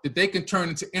power that they can turn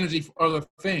into energy for other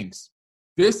things.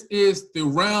 This is the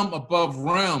realm above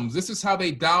realms. This is how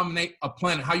they dominate a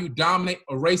planet, how you dominate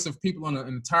a race of people on an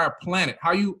entire planet,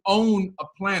 how you own a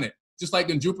planet, just like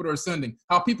in Jupiter Ascending,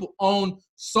 how people own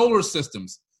solar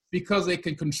systems, because they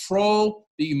can control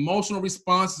the emotional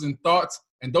responses and thoughts,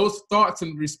 and those thoughts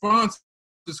and responses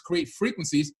create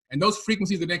frequencies, and those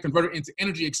frequencies are then converted into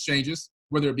energy exchanges,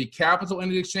 whether it be capital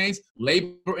energy exchange,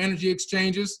 labor energy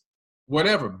exchanges,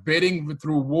 whatever, bidding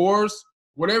through wars,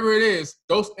 whatever it is,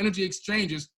 those energy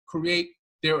exchanges create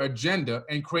their agenda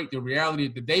and create the reality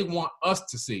that they want us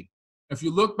to see. If you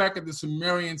look back at the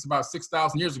Sumerians about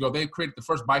 6,000 years ago, they created the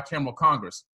first bicameral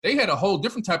Congress. They had a whole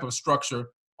different type of structure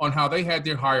on how they had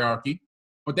their hierarchy,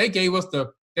 but they gave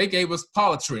us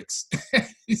politics.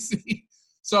 You see?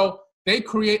 So they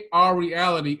create our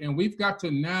reality, and we've got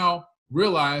to now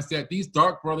realize that these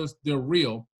dark brothers, they're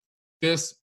real.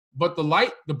 But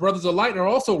the brothers of light are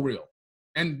also real.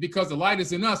 And because the light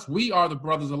is in us, we are the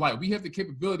brothers of light. We have the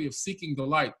capability of seeking the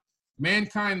light.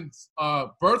 Mankind's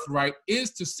birthright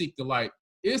is to seek the light,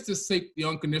 is to seek the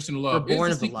unconditional love, We're born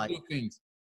is of to the seek light. things.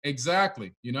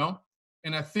 Exactly,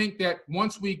 And I think that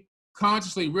once we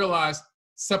consciously realize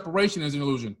separation is an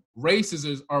illusion,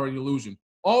 races are an illusion,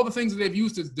 all the things that they've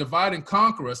used to divide and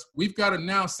conquer us, we've got to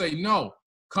now say, no,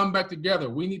 come back together.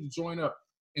 We need to join up.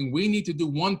 And we need to do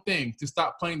one thing to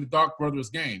stop playing the Dark Brothers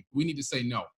game. We need to say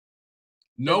no.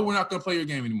 No, we're not going to play your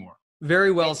game anymore.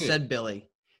 Very well said, Billy.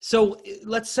 So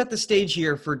let's set the stage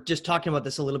here for just talking about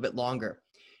this a little bit longer.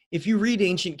 If you read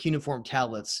ancient cuneiform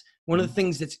tablets, one of the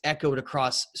things that's echoed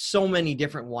across so many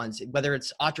different ones, whether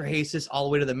it's Atrahasis all the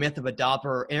way to the myth of Adapa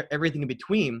or everything in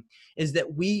between, is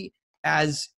that we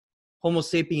as Homo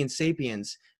sapiens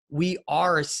sapiens, we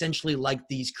are essentially like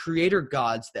these creator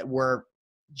gods that were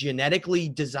genetically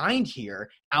designed here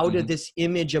out of this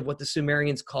image of what the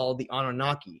Sumerians called the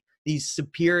Anunnaki, these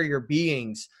superior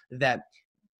beings that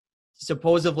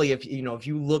supposedly, if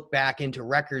you look back into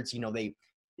records,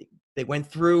 they went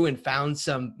through and found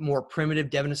some more primitive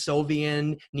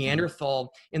Denisovan,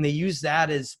 Neanderthal, and they used that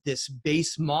as this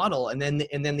base model. And then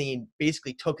they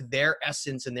basically took their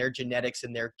essence and their genetics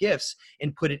and their gifts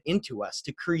and put it into us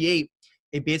to create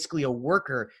basically a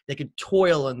worker that could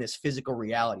toil in this physical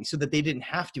reality so that they didn't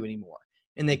have to anymore.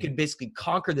 And they could basically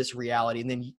conquer this reality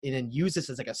and then use this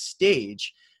as like a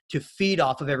stage to feed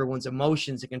off of everyone's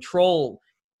emotions and control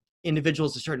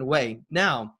individuals a certain way.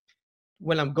 Now,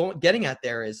 what I'm getting at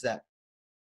there is that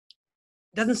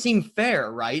it doesn't seem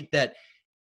fair, right? That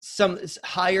some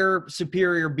higher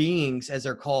superior beings, as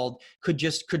they're called, could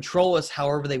just control us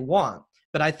however they want.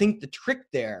 But I think the trick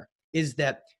there is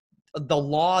that the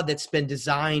law that's been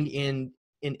designed in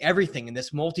everything in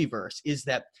this multiverse is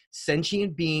that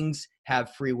sentient beings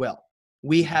have free will.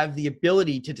 We have the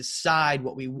ability to decide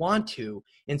what we want to,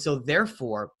 and so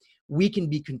therefore we can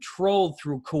be controlled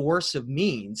through coercive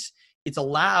means. It's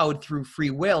allowed through free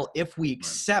will if we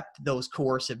accept those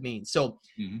coercive means. So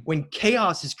when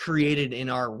chaos is created in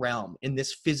our realm, in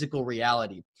this physical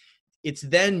reality, it's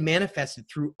then manifested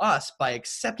through us by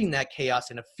accepting that chaos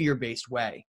in a fear-based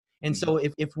way. And so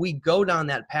if we go down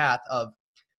that path of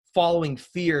following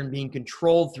fear and being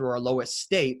controlled through our lowest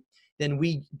state, then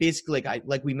we basically,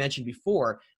 like we mentioned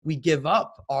before, we give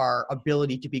up our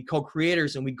ability to be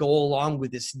co-creators and we go along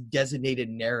with this designated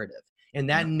narrative. And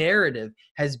that narrative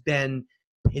has been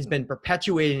has been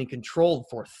perpetuated and controlled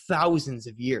for thousands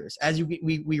of years. As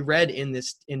we read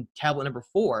in tablet number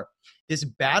 4, this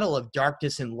battle of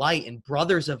darkness and light and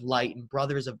brothers of light and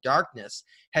brothers of darkness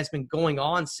has been going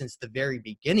on since the very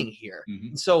beginning here.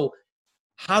 And so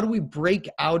how do we break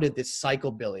out of this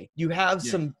cycle, Billy? You have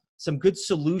some good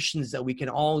solutions that we can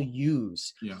all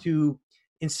use to,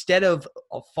 instead of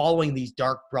following these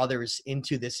dark brothers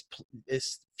into this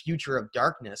future of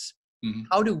darkness,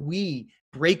 how do we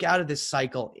break out of this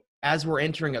cycle as we're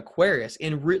entering Aquarius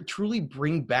and truly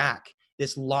bring back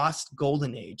this lost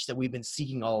golden age that we've been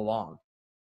seeking all along?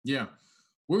 Yeah,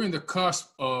 we're in the cusp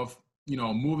of,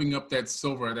 moving up that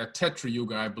silver, that Tetra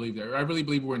Yuga, I really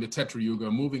believe we're in the Tetra Yuga,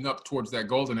 moving up towards that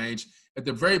golden age. At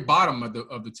the very bottom of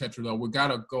the Tetra, though, we got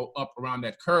to go up around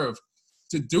that curve.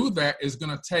 To do that is going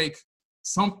to take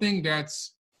something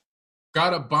that's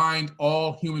got to bind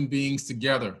all human beings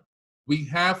together. We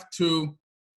have to,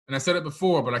 and I said it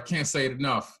before, but I can't say it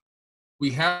enough.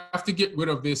 We have to get rid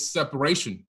of this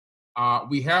separation.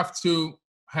 We have to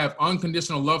have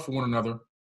unconditional love for one another,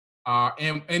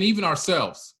 and even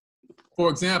ourselves. For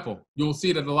example, you'll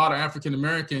see that a lot of African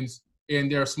Americans in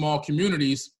their small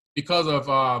communities, because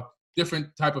of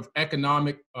different type of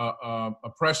economic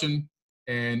oppression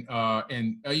and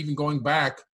even going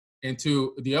back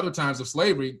into the other times of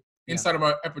slavery, inside of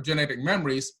our epigenetic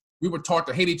memories, we were taught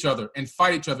to hate each other and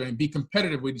fight each other and be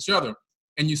competitive with each other.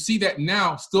 And you see that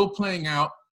now still playing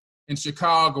out in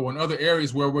Chicago and other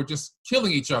areas where we're just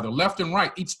killing each other, left and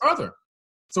right, each other.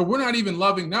 So we're not even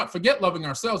forget loving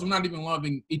ourselves, we're not even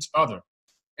loving each other.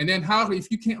 And then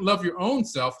if you can't love your own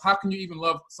self, how can you even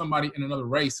love somebody in another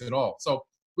race at all? So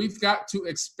we've got to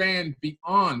expand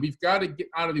beyond. We've got to get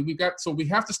out of it. So we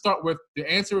have to start with the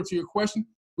answer to your question.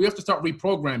 We have to start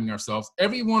reprogramming ourselves.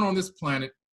 Everyone on this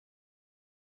planet,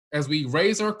 as we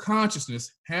raise our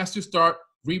consciousness, has to start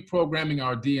reprogramming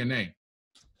our DNA.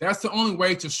 That's the only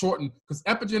way to shorten, because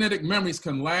epigenetic memories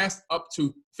can last up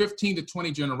to 15 to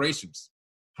 20 generations.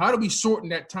 How do we shorten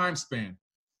that time span?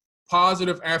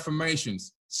 Positive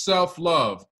affirmations,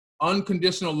 self-love,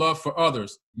 unconditional love for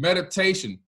others,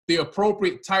 meditation, the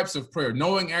appropriate types of prayer,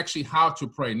 knowing actually how to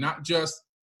pray, not just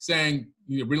saying,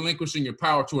 relinquishing your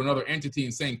power to another entity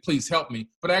and saying, please help me,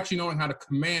 but actually knowing how to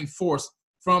command force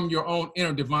from your own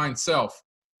inner divine self,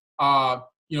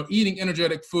 eating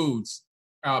energetic foods,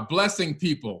 blessing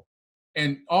people,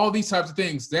 and all these types of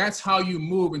things. That's how you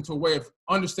move into a way of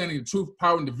understanding the truth,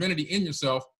 power, and divinity in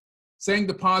yourself. Saying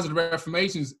the positive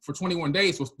affirmations for 21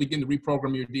 days will begin to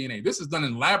reprogram your DNA. This is done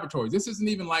in laboratories. This isn't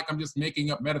even like I'm just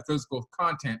making up metaphysical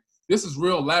content. This is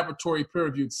real laboratory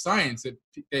peer-reviewed science that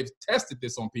they've tested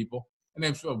this on people. And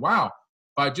they've said, wow,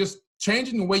 by just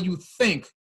changing the way you think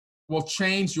will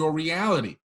change your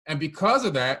reality. And because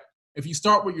of that, if you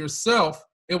start with yourself,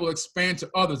 it will expand to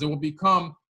others. It will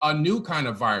become a new kind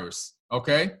of virus,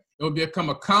 okay? It will become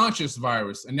a conscious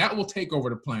virus, and that will take over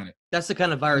the planet. That's the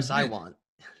kind of virus I want.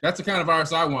 That's the kind of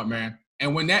virus I want, man.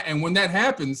 And when that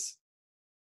happens,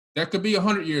 that could be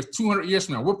 100 years, 200 years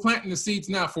from now. We're planting the seeds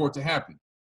now for it to happen.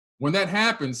 When that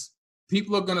happens,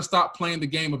 people are going to stop playing the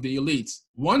game of the elites.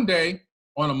 One day,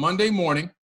 on a Monday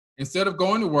morning, instead of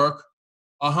going to work,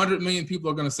 100 million people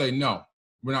are going to say, no,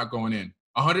 we're not going in.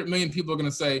 100 million people are going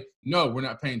to say, no, we're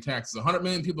not paying taxes. 100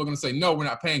 million people are going to say, no, we're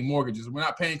not paying mortgages. We're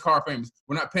not paying car payments.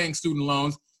 We're not paying student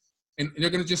loans. And they're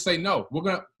going to just say, no, we're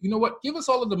going to, you know what? Give us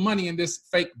all of the money in this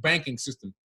fake banking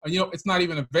system. And, it's not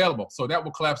even available. So that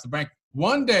will collapse the bank.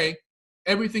 One day,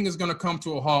 everything is going to come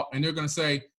to a halt, and they're going to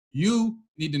say, you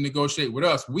need to negotiate with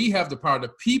us. We have the power.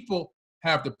 The people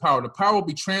have the power. The power will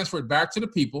be transferred back to the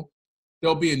people.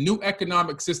 There'll be a new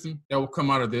economic system that will come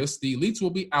out of this. The elites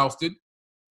will be ousted,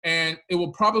 and it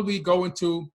will probably go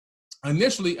into,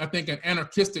 initially, I think, an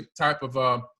anarchistic type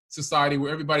of society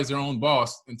where everybody's their own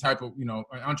boss and type of, an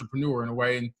entrepreneur in a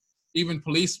way. And even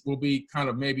police will be kind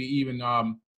of maybe even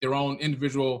their own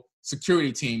individual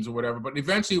security teams or whatever. But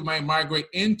eventually it might migrate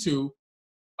into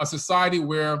a society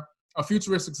a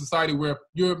futuristic society where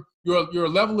your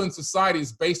level in society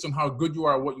is based on how good you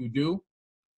are at what you do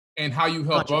and how you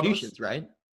help contributions, others. Right?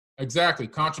 Exactly.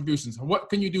 Contributions. What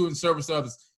can you do in service to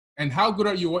others? And how good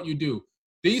are you at what you do?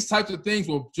 These types of things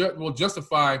will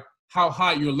justify how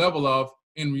high your level of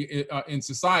in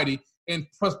society, and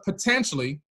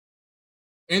potentially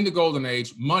in the golden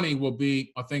age, money will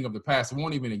be a thing of the past. It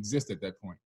won't even exist at that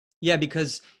point. Yeah,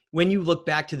 because when you look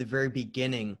back to the very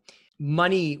beginning,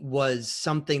 money was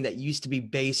something that used to be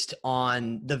based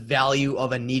on the value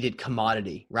of a needed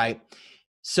commodity, right?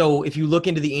 So if you look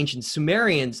into the ancient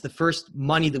Sumerians, the first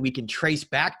money that we can trace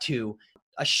back to,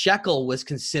 a shekel was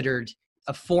considered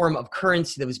a form of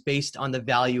currency that was based on the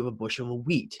value of a bushel of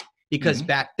wheat. Because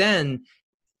back then,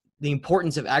 the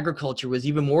importance of agriculture was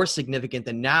even more significant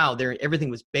than now. Everything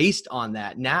was based on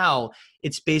that. Now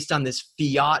it's based on this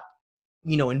fiat,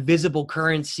 invisible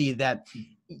currency that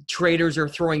traders are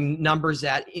throwing numbers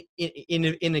at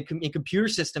in computer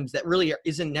systems that really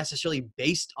isn't necessarily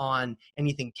based on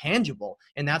anything tangible.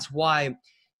 And that's why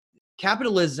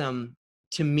capitalism,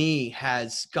 to me,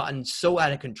 has gotten so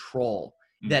out of control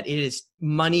that it is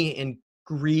money and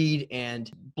greed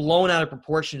and blown out of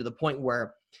proportion to the point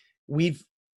where we've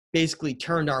basically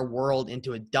turned our world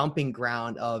into a dumping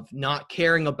ground of not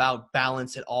caring about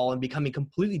balance at all and becoming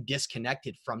completely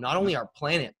disconnected from not only our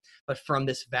planet, but from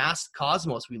this vast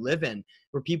cosmos we live in,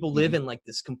 where people live in like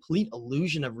this complete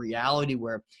illusion of reality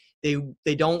where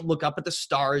they don't look up at the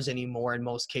stars anymore in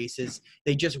most cases.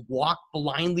 They just walk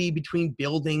blindly between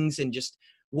buildings and just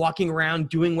walking around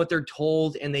doing what they're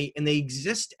told, and they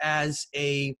exist as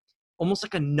almost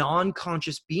like a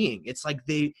non-conscious being. It's like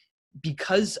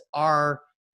because our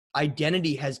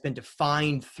identity has been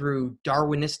defined through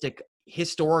Darwinistic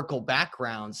historical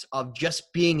backgrounds of just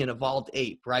being an evolved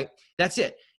ape, right? That's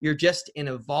it. You're just an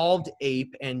evolved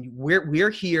ape, and we're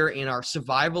here in our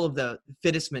survival of the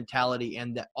fittest mentality,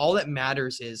 and that all that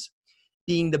matters is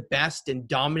being the best and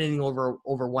dominating over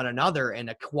one another and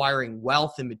acquiring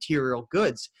wealth and material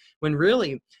goods, when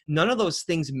really none of those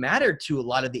things mattered to a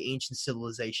lot of the ancient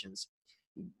civilizations.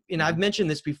 And I've mentioned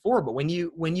this before, but when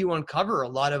you uncover a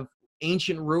lot of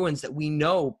ancient ruins that we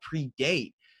know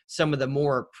predate some of the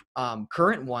more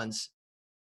current ones,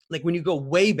 like when you go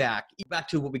way back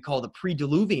to what we call the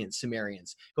pre-Diluvian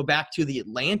Sumerians, go back to the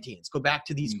Atlanteans, go back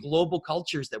to these global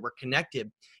cultures that were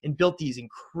connected and built these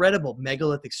incredible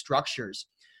megalithic structures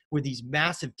with these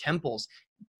massive temples.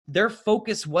 Their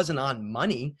focus wasn't on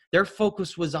money. Their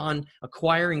focus was on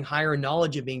acquiring higher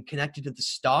knowledge and being connected to the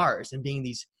stars and being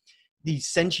these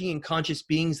sentient conscious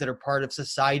beings that are part of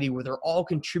society where they're all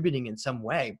contributing in some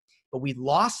way. But we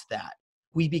lost that.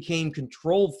 We became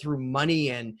controlled through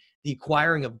money and the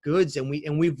acquiring of goods, and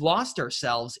we've lost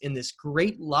ourselves in this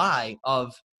great lie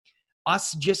of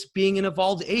us just being an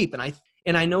evolved ape.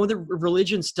 And I know that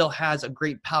religion still has a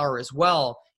great power as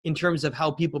well in terms of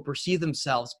how people perceive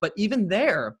themselves, but even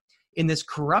there, in this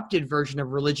corrupted version of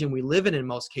religion we live in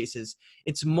most cases,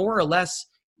 it's more or less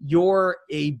you're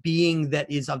a being that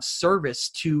is of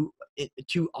service to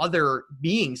other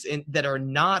beings and that are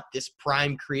not this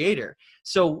prime creator.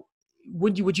 So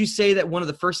would you say that one of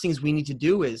the first things we need to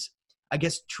do is, I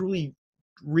guess, truly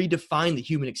redefine the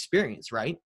human experience,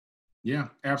 right? Yeah,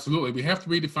 absolutely. We have to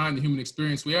redefine the human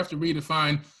experience. We have to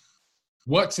redefine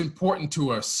what's important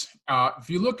to us. If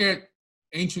you look at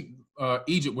ancient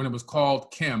Egypt, when it was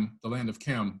called Kem, the land of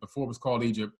Kem, before it was called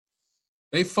Egypt,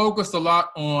 they focused a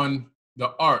lot on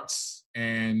the arts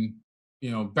and,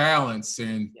 balance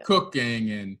and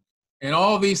cooking and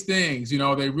all these things.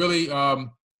 They really,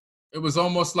 it was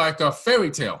almost like a fairy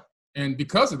tale. And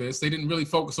because of this, they didn't really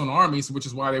focus on armies, which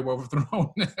is why they were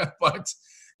overthrown. But,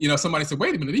 somebody said,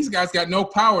 wait a minute, these guys got no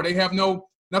power. They have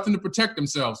nothing to protect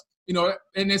themselves.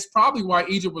 And it's probably why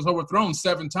Egypt was overthrown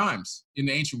 7 times in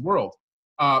the ancient world.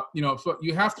 So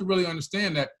you have to really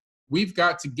understand that we've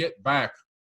got to get back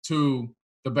to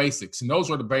the basics. And those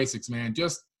are the basics, man.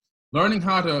 Just learning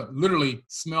how to literally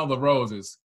smell the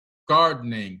roses,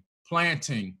 gardening,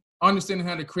 planting, understanding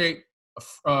how to create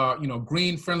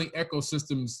green-friendly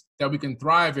ecosystems that we can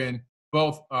thrive in,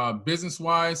 both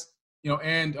business-wise,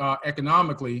 and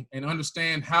economically, and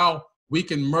understand how we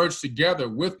can merge together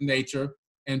with nature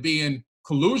and be in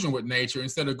collusion with nature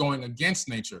instead of going against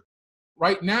nature.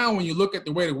 Right now, when you look at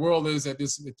the way the world is at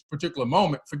this particular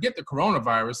moment, forget the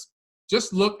coronavirus,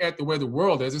 just look at the way the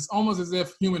world is. It's almost as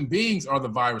if human beings are the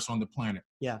virus on the planet.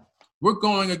 Yeah. We're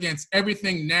going against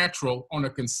everything natural on a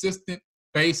consistent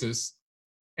basis.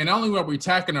 And not only are we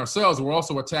attacking ourselves, we're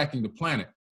also attacking the planet.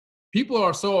 People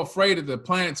are so afraid that the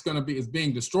planet's is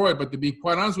being destroyed, but to be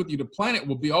quite honest with you, the planet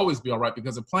will always be all right,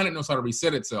 because the planet knows how to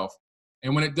reset itself.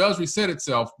 And when it does reset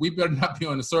itself, we better not be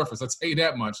on the surface. I'll tell you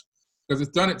that much, because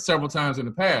it's done it several times in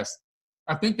the past.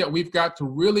 I think that we've got to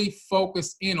really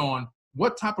focus in on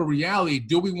what type of reality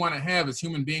do we want to have as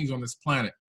human beings on this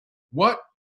planet? What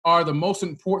are the most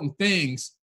important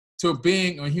things to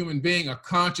being a human being, a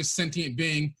conscious, sentient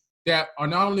being, that are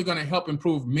not only going to help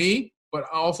improve me, but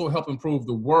also help improve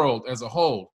the world as a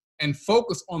whole? And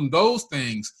focus on those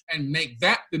things and make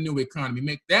that the new economy,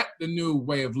 make that the new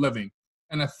way of living.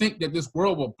 And I think that this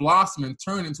world will blossom and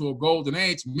turn into a golden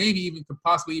age, maybe even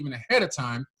possibly even ahead of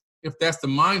time, if that's the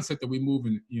mindset that we move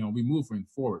in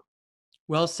forward.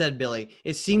 Well said, Billy.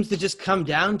 It seems to just come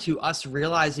down to us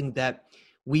realizing that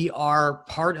we are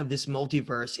part of this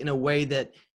multiverse in a way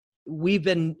that we've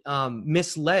been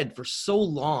misled for so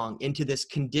long into this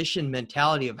conditioned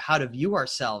mentality of how to view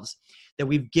ourselves that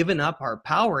we've given up our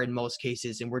power in most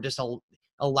cases, and we're just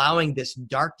allowing this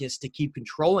darkness to keep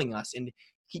controlling us and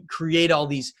create all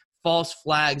these false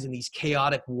flags and these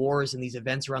chaotic wars and these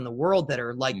events around the world that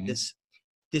are like this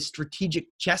strategic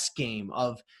chess game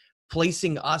of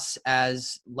placing us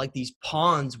as like these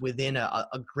pawns within a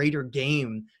greater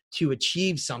game to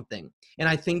achieve something. And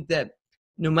I think that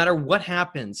no matter what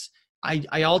happens,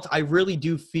 I really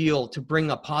do feel, to bring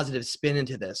a positive spin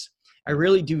into this, I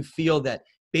really do feel that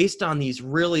based on these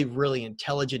really, really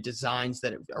intelligent designs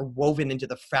that are woven into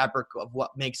the fabric of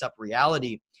what makes up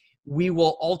reality, we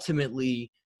will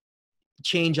ultimately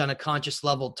change on a conscious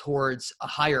level towards a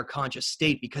higher conscious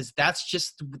state, because that's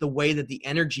just the way that the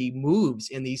energy moves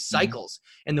in these cycles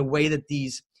and the way that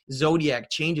these zodiac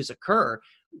changes occur,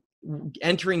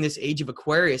 entering this age of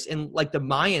Aquarius. And like the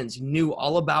Mayans knew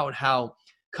all about how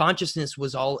consciousness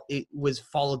was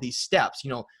follow these steps.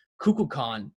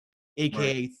 Kukulkan,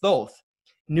 aka Thoth,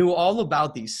 knew all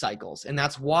about these cycles. And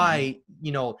that's why,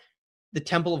 the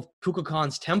temple of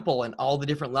Kukulkan's temple and all the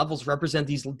different levels represent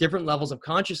these different levels of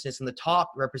consciousness, and the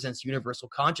top represents universal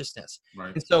consciousness.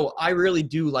 Right. And so I really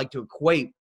do like to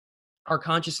equate our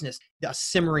consciousness, a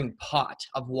simmering pot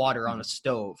of water on a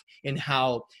stove, and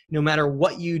how no matter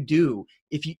what you do,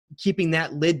 if you keeping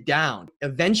that lid down,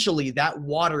 eventually that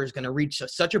water is going to reach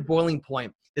such a boiling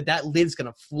point that lid's going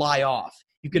to fly off.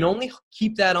 You can only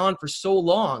keep that on for so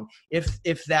long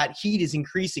if that heat is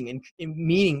increasing, and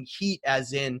meaning heat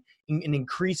as in an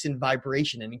increase in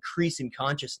vibration, an increase in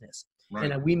consciousness. Right.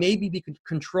 And we may be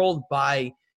controlled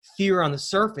by fear on the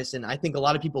surface. And I think a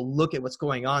lot of people look at what's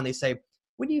going on. They say,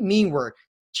 what do you mean we're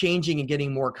changing and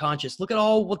getting more conscious? Look at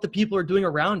all what the people are doing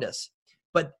around us.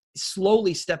 But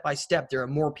slowly, step by step, there are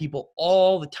more people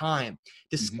all the time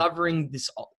discovering this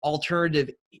alternative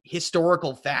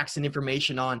historical facts and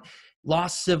information on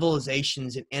lost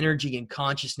civilizations and energy and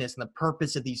consciousness and the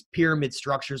purpose of these pyramid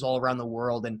structures all around the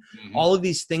world, and all of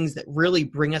these things that really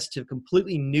bring us to a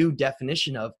completely new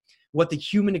definition of what the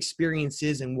human experience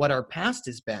is and what our past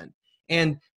has been.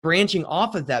 And branching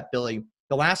off of that, Billy,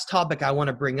 the last topic I want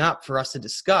to bring up for us to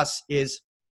discuss is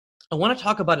I want to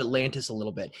talk about Atlantis a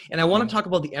little bit, and I want to talk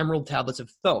about the Emerald Tablets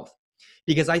of Thoth,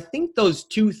 because I think those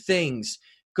two things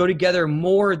go together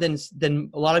more than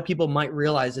a lot of people might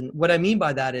realize. And what I mean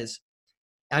by that is,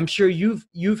 I'm sure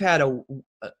you've had a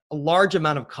large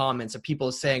amount of comments of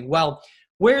people saying, well,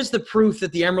 where's the proof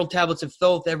that the Emerald Tablets of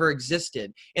Thoth ever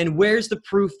existed? And where's the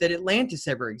proof that Atlantis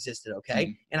ever existed,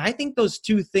 okay? And I think those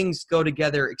two things go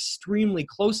together extremely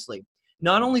closely,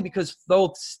 not only because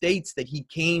Thoth states that he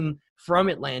came from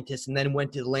Atlantis and then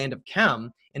went to the land of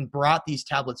Chem and brought these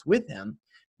tablets with him,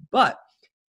 but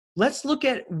let's look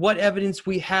at what evidence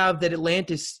we have that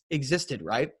Atlantis existed,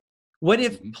 right? What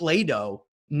if Plato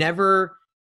never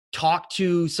talked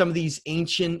to some of these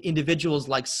ancient individuals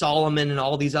like Solomon and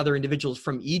all these other individuals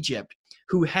from Egypt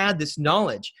who had this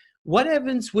knowledge? What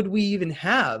evidence would we even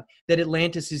have that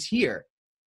Atlantis is here?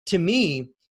 To me,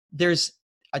 there's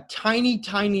a tiny,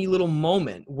 tiny little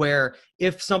moment where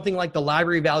if something like the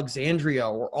Library of Alexandria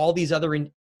or all these other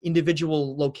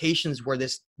individual locations where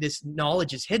this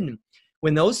knowledge is hidden,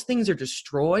 when those things are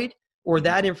destroyed or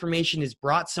that information is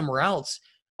brought somewhere else,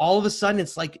 all of a sudden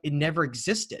it's like it never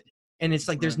existed. And it's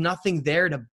like there's nothing there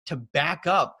to back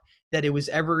up that it was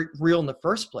ever real in the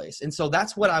first place. And so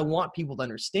that's what I want people to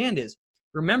understand is,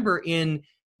 remember in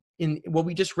what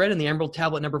we just read in the Emerald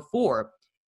Tablet number 4,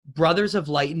 brothers of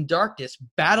light and darkness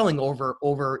battling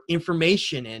over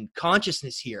information and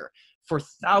consciousness here for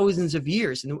thousands of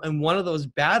years. And one of those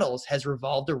battles has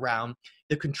revolved around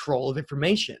the control of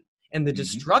information and the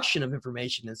destruction of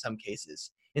information in some cases.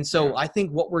 And so I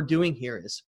think what we're doing here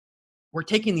is we're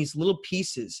taking these little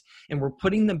pieces and we're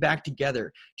putting them back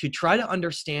together to try to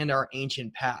understand our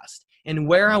ancient past. And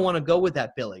where I want to go with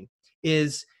that, Billy,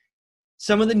 is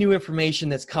some of the new information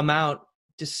that's come out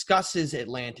discusses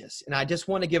Atlantis. And I just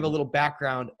want to give a little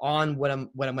background on what I'm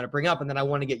going to bring up, and then I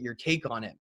want to get your take on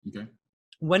it. Okay.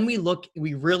 When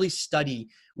we really study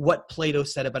what Plato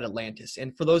said about Atlantis.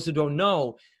 And for those who don't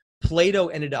know, Plato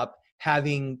ended up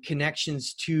having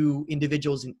connections to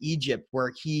individuals in Egypt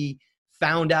where he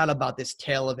found out about this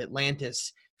tale of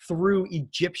Atlantis through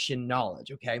Egyptian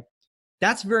knowledge, okay?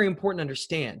 That's very important to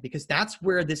understand because that's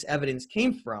where this evidence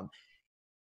came from.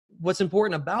 What's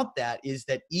important about that is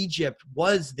that Egypt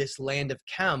was this land of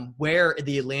Chem where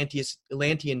the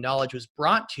Atlantean knowledge was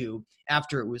brought to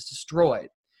after it was destroyed.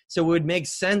 So it would make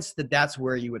sense that that's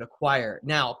where you would acquire it.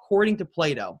 Now, according to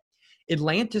Plato,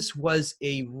 Atlantis was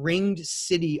a ringed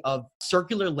city of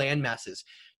circular landmasses,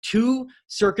 2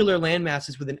 circular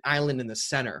landmasses with an island in the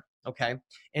center. Okay.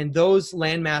 And those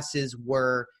land masses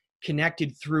were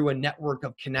connected through a network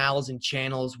of canals and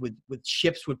channels with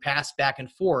ships would pass back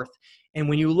and forth. And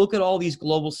when you look at all these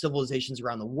global civilizations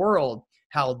around the world,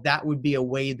 how that would be a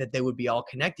way that they would be all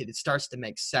connected, it starts to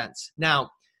make sense. Now,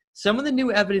 some of the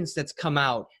new evidence that's come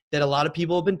out that a lot of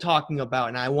people have been talking about,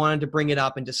 and I wanted to bring it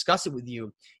up and discuss it with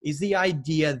you, is the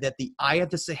idea that the Eye of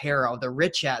the Sahara, or the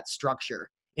Richat structure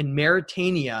in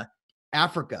Mauritania,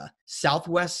 Africa,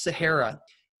 Southwest Sahara,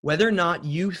 whether or not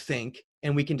you think,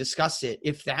 and we can discuss it,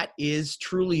 if that is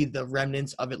truly the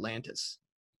remnants of Atlantis.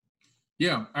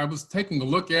 Yeah, I was taking a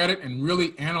look at it and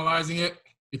really analyzing it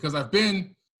because I've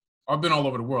been all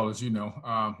over the world, as you know.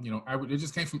 It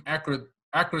just came from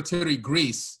Akrotiri,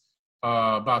 Greece,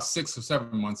 about 6 or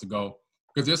 7 months ago,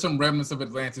 because there's some remnants of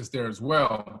Atlantis there as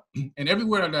well. And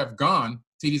everywhere that I've gone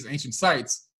to these ancient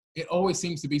sites, it always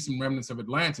seems to be some remnants of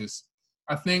Atlantis.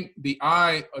 I think the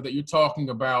eye that you're talking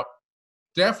about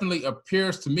definitely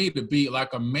appears to me to be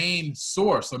like a main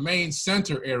source, a main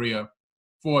center area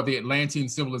for the Atlantean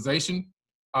civilization,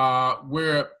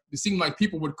 where it seemed like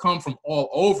people would come from all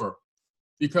over.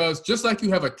 Because just like you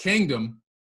have a kingdom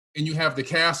and you have the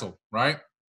castle, right?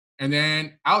 And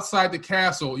then outside the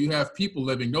castle, you have people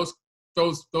living. Those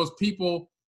people,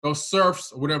 those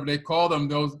serfs, or whatever they call them,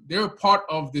 they're part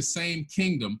of the same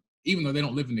kingdom, even though they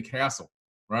don't live in the castle,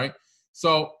 right?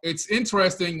 So it's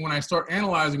interesting when I start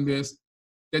analyzing this,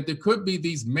 that there could be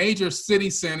these major city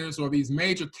centers or these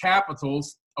major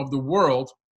capitals of the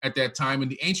world at that time in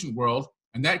the ancient world,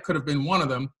 and that could have been one of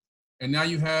them. And now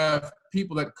you have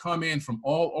people that come in from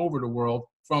all over the world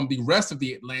from the rest of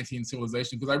the Atlantean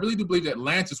civilization, because I really do believe that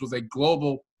Atlantis was a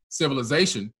global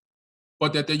civilization,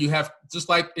 but that you have, just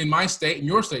like in my state, in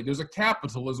your state, there's a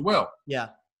capital as well. Yeah.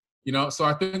 So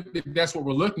I think that's what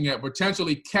we're looking at,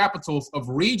 potentially capitals of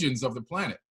regions of the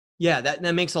planet. Yeah,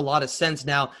 that makes a lot of sense.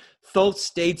 Now, Thoth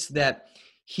states that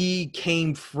he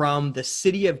came from the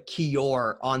city of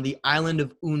Kior on the island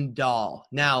of Undal.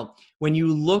 Now, when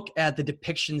you look at the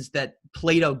depictions that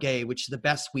Plato gave, which is the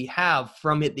best we have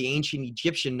from it, the ancient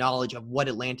Egyptian knowledge of what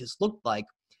Atlantis looked like,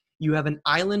 you have an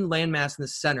island landmass in the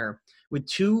center with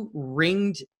 2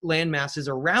 ringed landmasses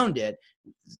around it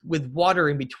with water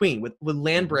in between, with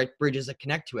land bridges that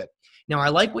connect to it. Now, I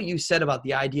like what you said about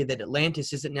the idea that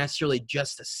Atlantis isn't necessarily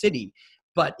just a city,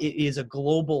 but it is a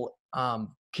global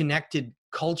connected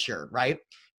culture, right?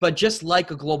 But just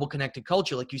like a global connected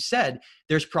culture, like you said,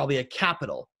 there's probably a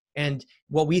capital. And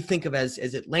what we think of as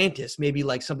Atlantis, maybe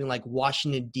like something like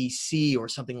Washington, D.C. or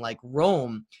something like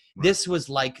Rome, right. This was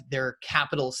like their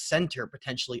capital center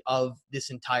potentially of this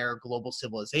entire global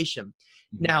civilization.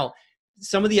 Mm-hmm. Now,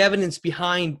 some of the evidence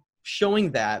behind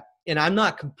showing that, and I'm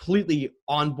not completely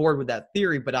on board with that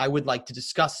theory, but I would like to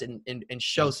discuss and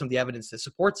show some of the evidence that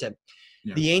supports it.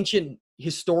 Yeah. The ancient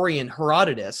historian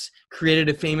Herodotus created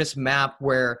a famous map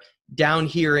where down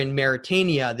here in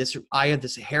Mauritania, this Eye of the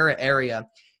Sahara area,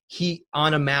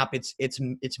 on a map,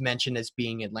 it's mentioned as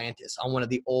being Atlantis on one of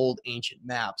the old ancient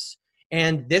maps.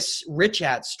 And this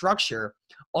Richat structure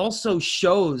also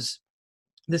shows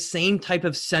the same type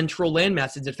of central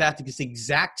landmasses. In fact, it's the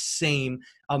exact same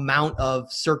amount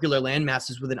of circular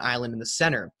landmasses with an island in the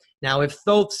center. Now, if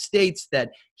Thoth states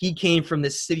that he came from the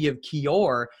city of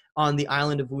Kior on the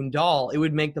island of Undal, it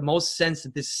would make the most sense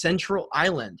that this central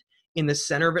island in the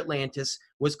center of Atlantis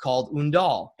was called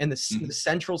Undal. And the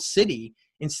central city,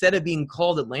 instead of being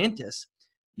called Atlantis,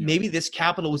 maybe this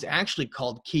capital was actually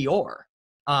called Kior.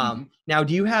 Now,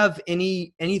 do you have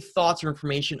any thoughts or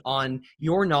information on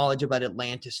your knowledge about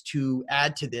Atlantis to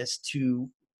add to this, to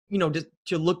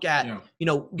look at,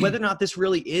 whether or not this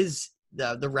really is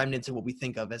the remnants of what we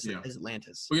think of as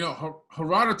Atlantis? Well,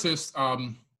 Herodotus,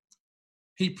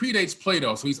 he predates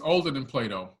Plato, so he's older than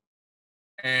Plato.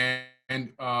 And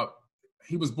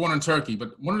he was born in Turkey.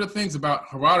 But one of the things about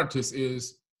Herodotus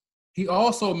is he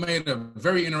also made a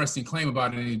very interesting claim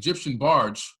about an Egyptian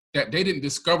barge that they didn't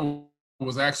discover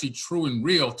was actually true and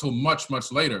real till much,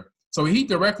 much later. So he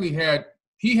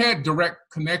had direct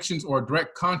connections or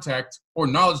direct contact or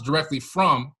knowledge directly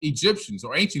from Egyptians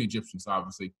or ancient Egyptians,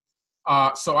 obviously.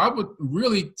 So I would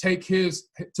really take his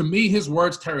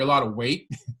words carry a lot of weight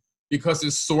because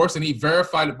his source, and he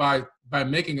verified it by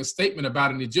making a statement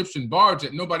about an Egyptian barge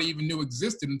that nobody even knew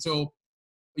existed until,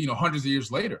 hundreds of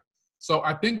years later. So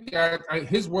I think that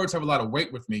his words have a lot of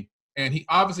weight with me. And he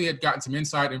obviously had gotten some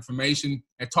inside information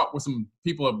and talked with some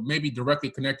people maybe directly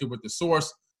connected with the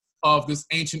source of this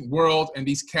ancient world and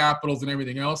these capitals and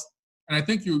everything else. And I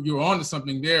think you're on to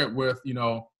something there with,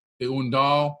 the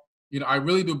Undal. I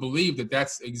really do believe that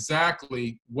that's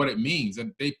exactly what it means.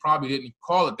 And they probably didn't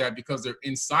call it that because they're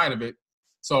inside of it.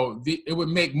 So it would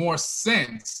make more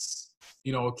sense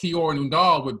Kior and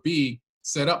Undal would be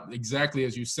set up exactly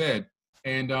as you said.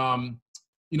 And,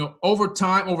 over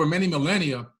time, over many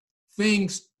millennia,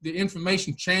 the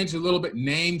information changed a little bit,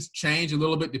 names change a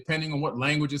little bit depending on what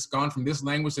language it's gone from this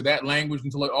language to that language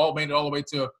until it all made it all the way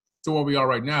to where we are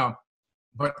right now.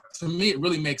 But to me, it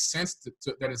really makes sense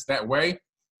that it's that way.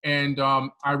 And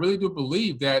I really do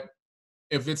believe that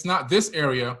if it's not this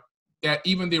area, that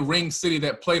even the ring city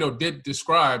that Plato did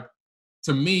describe,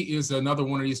 to me, is another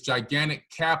one of these gigantic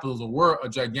capitals, or were a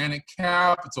gigantic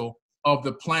capital of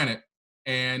the planet.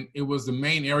 And it was the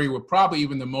main area where probably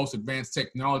even the most advanced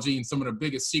technology and some of the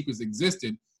biggest secrets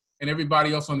existed. And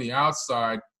everybody else on the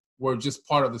outside were just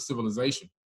part of the civilization.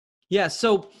 Yeah,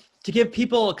 so to give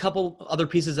people a couple other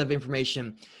pieces of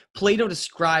information, Plato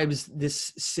describes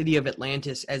this city of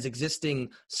Atlantis as existing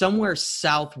somewhere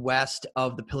southwest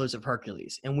of the Pillars of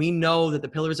Hercules. And we know that the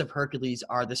Pillars of Hercules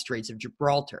are the Straits of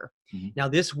Gibraltar. Mm-hmm. Now,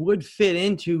 this would fit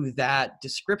into that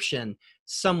description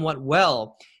somewhat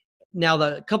well. Now,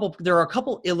 there are a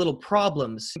couple little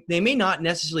problems. They may not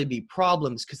necessarily be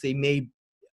problems because they may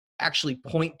actually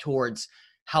point towards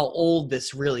how old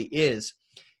this really is.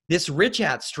 This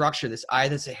Richat structure, this Eye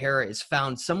of the Sahara, is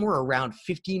found somewhere around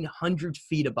 1,500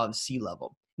 feet above sea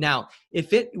level. Now,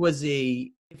 if it was a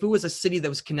city that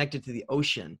was connected to the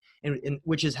ocean, and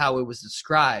which is how it was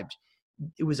described,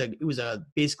 it was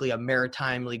basically a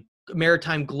maritime,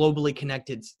 globally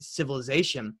connected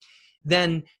civilization.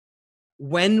 Then,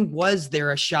 when was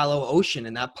there a shallow ocean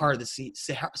in that part of the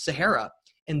Sahara?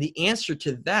 And the answer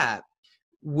to that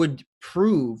would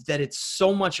prove that it's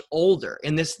so much older.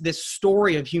 And this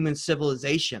story of human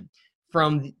civilization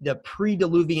from the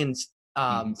pre-Diluvian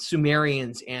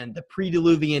Sumerians and the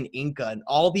pre-Diluvian Inca and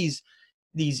all these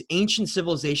ancient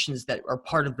civilizations that are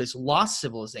part of this lost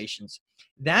civilizations,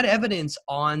 that evidence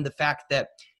on the fact that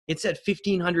it's at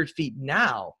 1,500 feet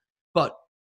now, but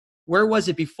where was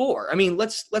it before? I mean,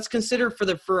 let's consider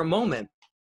for a moment,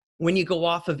 when you go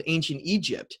off of ancient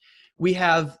Egypt, we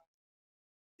have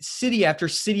city after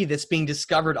city that's being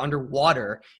discovered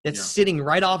underwater that's sitting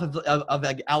right off of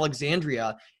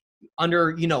Alexandria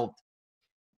under,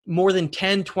 more than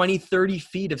 10, 20, 30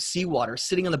 feet of seawater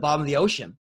sitting on the bottom of the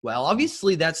ocean. Well,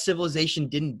 obviously that civilization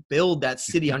didn't build that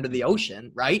city under the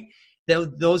ocean, right?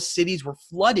 Those cities were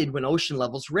flooded when ocean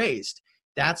levels raised.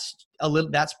 That's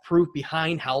proof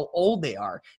behind how old they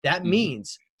are. That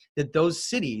means that those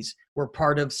cities were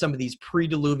part of some of these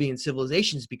pre-Diluvian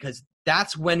civilizations, because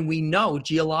that's when we know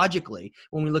geologically,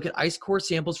 when we look at ice core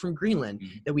samples from Greenland,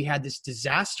 that we had this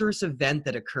disastrous event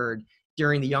that occurred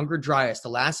during the Younger Dryas, the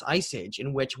last ice age,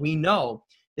 in which we know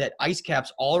that ice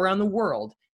caps all around the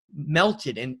world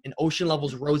melted and ocean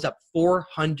levels rose up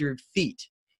 400 feet.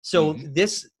 So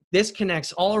this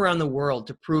connects all around the world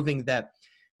to proving that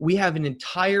we have an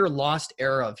entire lost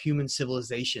era of human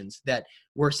civilizations that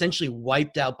were essentially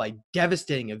wiped out by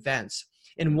devastating events.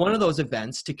 And one of those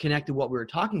events, to connect to what we were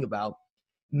talking about,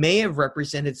 may have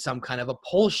represented some kind of a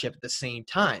pole shift at the same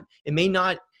time. It may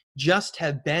not just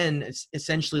have been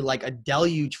essentially like a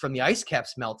deluge from the ice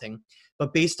caps melting,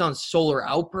 but based on solar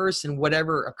outbursts and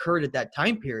whatever occurred at that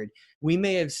time period, we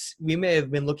may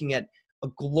have been looking at a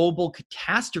global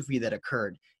catastrophe that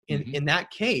occurred. In that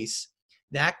case,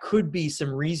 that could be some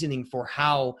reasoning for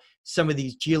how some of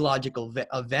these geological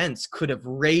events could have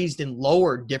raised and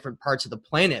lowered different parts of the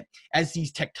planet as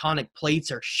these tectonic plates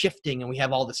are shifting and we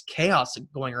have all this chaos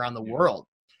going around the world.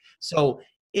 So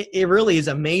it really is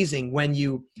amazing when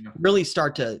you really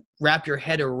start to wrap your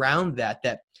head around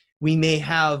that we may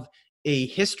have a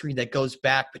history that goes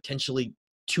back potentially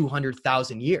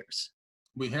 200,000 years.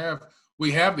 We have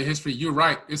the history. You're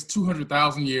right. It's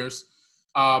 200,000 years.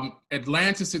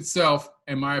 Atlantis itself,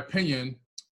 in my opinion,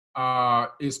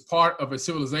 is part of a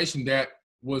civilization that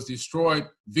was destroyed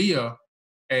via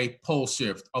a pole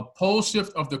shift of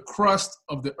the crust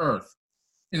of the earth.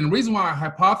 And the reason why I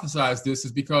hypothesize this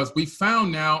is because we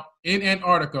found now in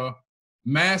Antarctica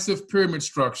massive pyramid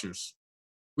structures.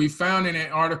 We found in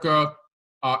Antarctica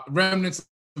remnants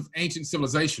of ancient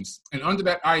civilizations. And under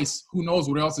that ice, who knows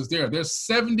what else is there? There's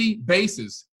 70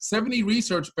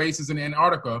 research bases in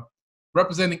Antarctica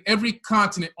representing every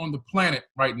continent on the planet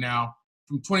right now,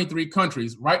 from 23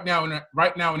 countries, right now in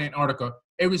Antarctica,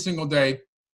 every single day.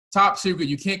 Top secret,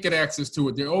 you can't get access to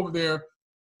it. They're over there,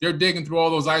 they're digging through all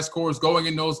those ice cores, going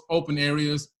in those open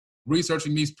areas,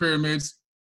 researching these pyramids.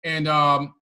 And I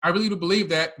really do believe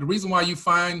that the reason why you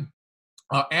find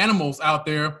animals out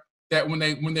there that when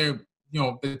they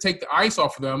take the ice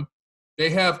off of them, they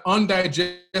have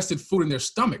undigested food in their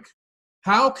stomach.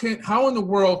 How in the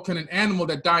world can an animal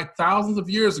that died thousands of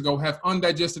years ago have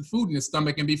undigested food in its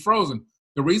stomach and be frozen?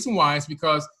 The reason why is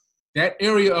because that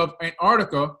area of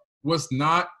Antarctica was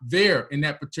not there in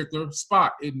that particular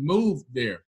spot. It moved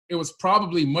there. It was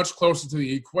probably much closer to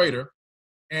the equator.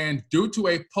 And due to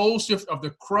a pole shift of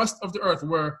the crust of the earth,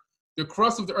 where the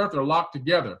crust of the earth are locked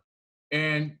together,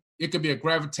 and it could be a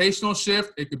gravitational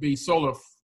shift, it could be solar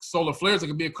flares, it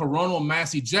could be a coronal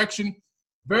mass ejection.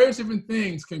 Various different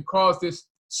things can cause this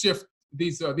shift,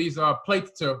 these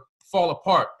plates to fall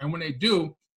apart. And when they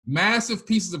do, massive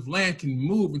pieces of land can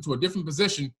move into a different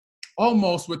position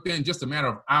almost within just a matter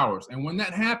of hours. And when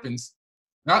that happens,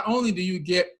 not only do you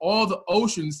get all the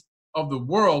oceans of the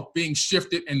world being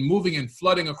shifted and moving and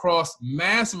flooding across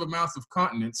massive amounts of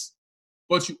continents,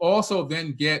 but you also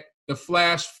then get the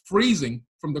flash freezing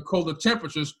from the colder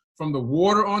temperatures, from the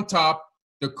water on top,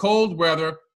 the cold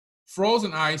weather,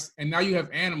 frozen ice, and now you have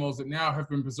animals that now have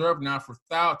been preserved now for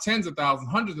tens of thousands,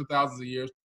 hundreds of thousands of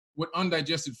years with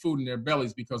undigested food in their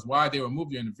bellies, because why? They were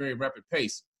moving at a very rapid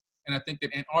pace. And I think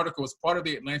that Antarctica was part of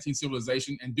the Atlantean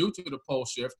civilization, and due to the pole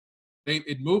shift,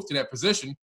 it moved to that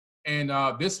position. And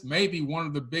this may be one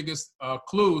of the biggest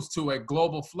clues to a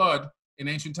global flood in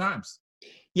ancient times.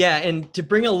 Yeah, and to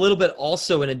bring a little bit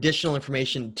also an additional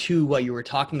information to what you were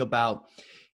talking about,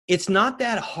 it's not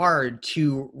that hard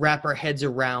to wrap our heads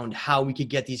around how we could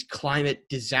get these climate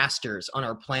disasters on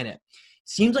our planet.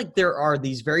 Seems like there are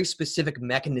these very specific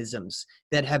mechanisms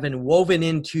that have been woven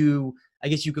into, I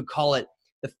guess you could call it,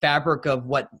 the fabric of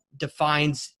what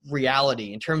defines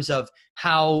reality in terms of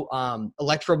how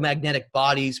electromagnetic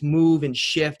bodies move and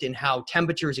shift and how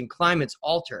temperatures and climates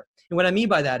alter. And what I mean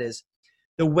by that is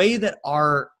the way that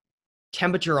our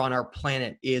temperature on our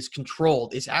planet is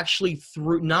controlled is actually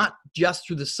through, not just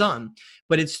through the sun,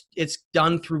 but it's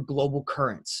done through global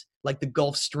currents, like the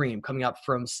Gulf Stream coming up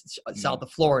from south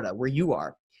of Florida, where you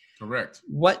are. Correct.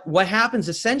 What happens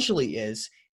essentially is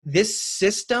this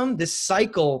system, this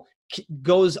cycle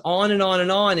goes on and on and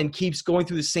on and keeps going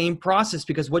through the same process,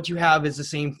 because what you have is the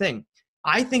same thing.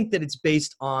 I think that it's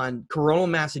based on coronal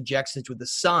mass ejections with the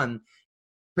sun,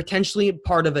 potentially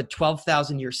part of a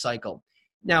 12,000 year cycle.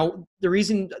 Now, the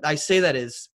reason I say that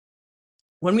is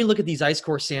when we look at these ice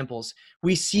core samples,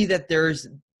 we see that there's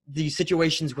these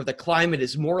situations where the climate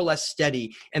is more or less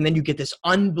steady, and then you get this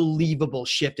unbelievable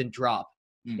shift and drop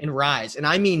and rise. And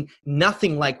I mean,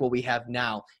 nothing like what we have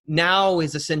now. Now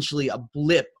is essentially a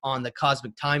blip on the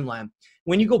cosmic timeline.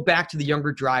 When you go back to the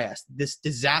Younger Dryas, this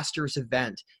disastrous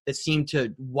event that seemed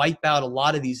to wipe out a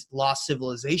lot of these lost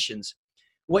civilizations,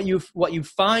 what you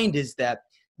find is that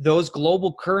those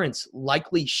global currents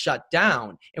likely shut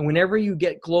down. And whenever you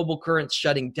get global currents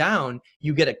shutting down,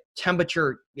 you get a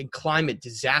temperature and climate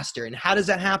disaster. And how does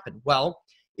that happen? Well,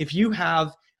 if you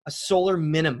have a solar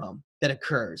minimum that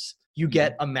occurs, you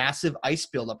get a massive ice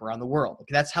buildup around the world.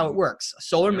 Okay, that's how it works. A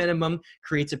solar minimum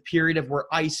creates a period of where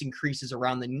ice increases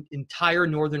around the entire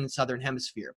northern and southern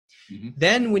hemisphere.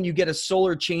 Then when you get a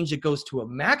solar change that goes to a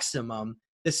maximum,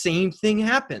 the same thing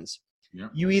happens.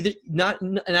 You either not,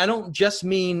 and I don't just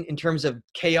mean in terms of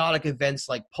chaotic events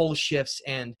like pole shifts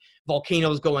and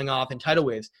volcanoes going off and tidal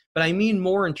waves, but I mean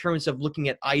more in terms of looking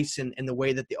at ice and the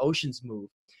way that the oceans move.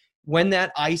 When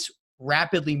that ice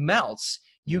rapidly melts,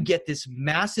 you get this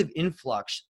massive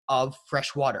influx of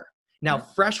fresh water. Now,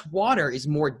 fresh water is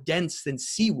more dense than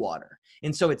seawater,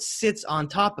 and so it sits on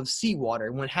top of seawater.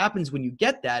 And what happens when you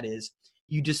get that is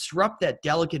you disrupt that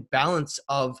delicate balance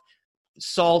of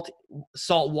salt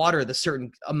water, the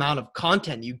certain amount of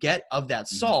content you get of that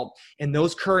salt, and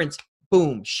those currents,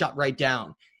 boom, shut right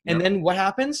down. And then what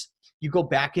happens? You go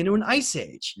back into an ice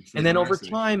age. And then over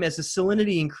time, as the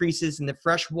salinity increases and the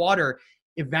fresh water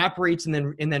evaporates and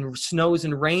then snows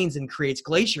and rains and creates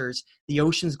glaciers, the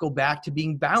oceans go back to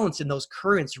being balanced, and those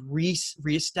currents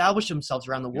reestablish themselves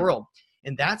around the world.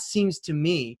 And that seems to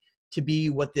me to be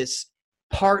what this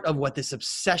part of what this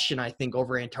obsession, I think,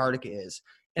 over Antarctica is.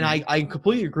 And I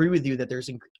completely agree with you that there's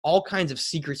all kinds of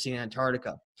secrecy in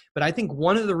Antarctica. But I think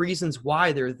one of the reasons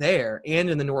why they're there and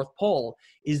in the North Pole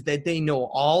is that they know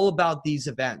all about these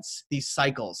events, these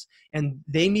cycles, and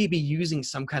they may be using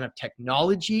some kind of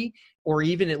technology or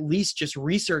even at least just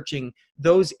researching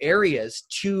those areas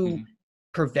to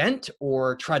prevent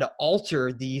or try to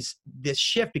alter this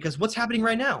shift. Because what's happening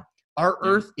right now? Our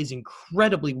Earth is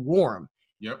incredibly warm.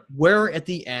 We're at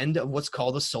the end of what's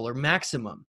called a solar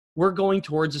maximum. We're going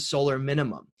towards a solar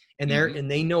minimum, and and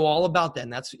they know all about that.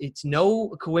 And it's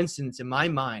no coincidence in my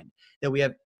mind that we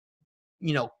have,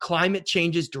 climate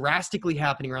changes drastically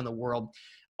happening around the world,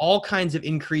 all kinds of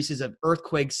increases of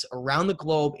earthquakes around the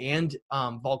globe and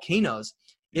volcanoes.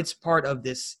 It's part of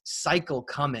this cycle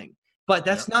coming, but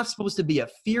that's not supposed to be a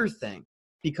fear thing,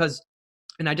 because,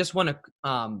 and I just want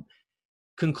to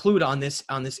conclude on this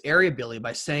area, Billy,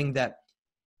 by saying that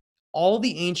all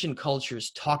the ancient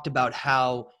cultures talked about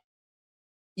how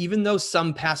even though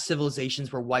some past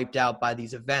civilizations were wiped out by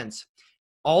these events,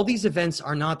 all these events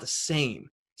are not the same.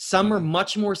 Some are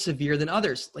much more severe than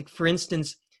others. Like, for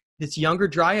instance, this Younger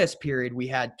Dryas period we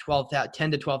had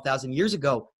 10 to 12,000 years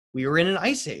ago, we were in an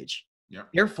ice age. Yeah.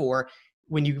 Therefore,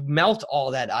 when you melt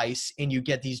all that ice and you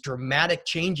get these dramatic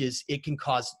changes, it can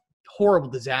cause horrible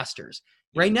disasters.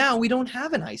 Right now, we don't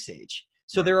have an ice age.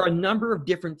 So there are a number of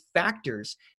different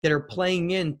factors that are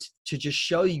playing in to just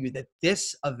show you that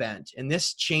this event and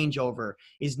this changeover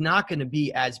is not going to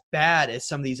be as bad as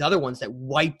some of these other ones that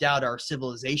wiped out our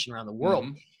civilization around the world.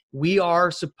 Mm-hmm. We are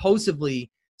supposed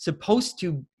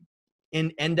to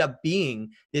end up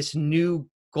being this new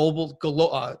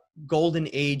golden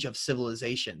age of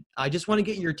civilization. I just want to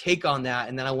get your take on that,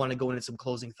 and then I want to go into some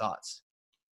closing thoughts.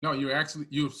 No,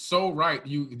 you're so right.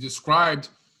 You described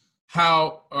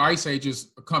how ice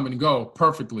ages come and go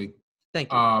perfectly.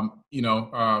 Thank you.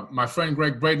 My friend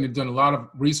Greg Braden had done a lot of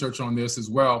research on this as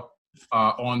well,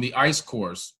 on the ice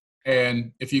cores.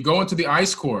 And if you go into the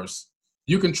ice cores,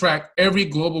 you can track every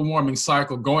global warming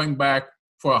cycle going back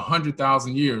for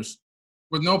 100,000 years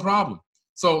with no problem.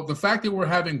 So the fact that we're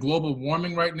having global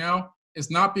warming right now is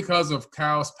not because of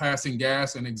cows passing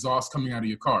gas and exhaust coming out of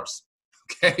your cars.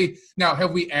 Okay. Now,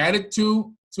 have we added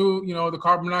to the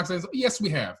carbon monoxide? Yes, we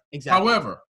have. Exactly.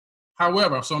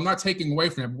 However, so I'm not taking away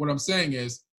from it, but what I'm saying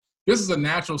is this is a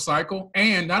natural cycle.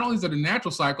 And not only is it a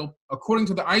natural cycle, according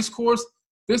to the ice cores,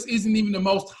 this isn't even the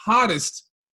most hottest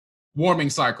warming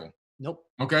cycle. Nope.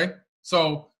 Okay.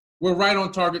 So we're right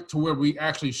on target to where we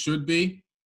actually should be.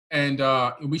 And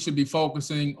we should be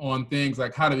focusing on things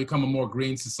like how to become a more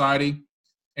green society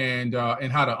and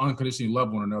how to unconditionally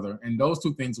love one another. And those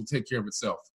two things will take care of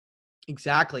itself.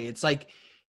 Exactly. It's like,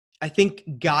 I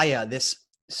think Gaia, this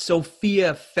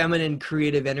Sophia feminine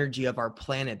creative energy of our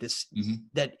planet,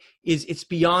 it's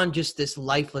beyond just this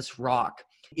lifeless rock.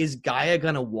 Is Gaia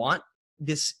going to want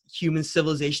this human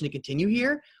civilization to continue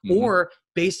here? Mm-hmm. Or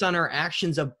based on our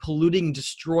actions of polluting,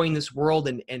 destroying this world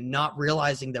and not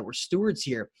realizing that we're stewards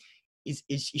here, is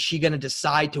she going to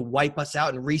decide to wipe us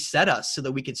out and reset us so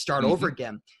that we can start over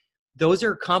again? Those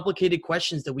are complicated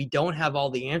questions that we don't have all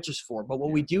the answers for. But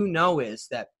what we do know is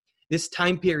that this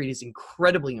time period is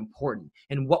incredibly important.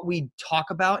 And what we talk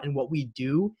about and what we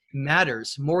do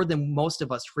matters more than most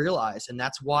of us realize. And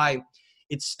that's why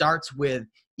it starts with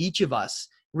each of us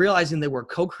realizing that we're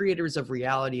co-creators of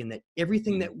reality and that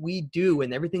everything that we do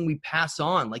and everything we pass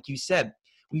on, like you said,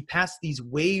 we pass these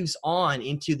waves on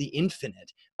into the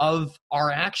infinite of our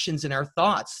actions and our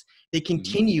thoughts. They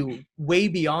continue way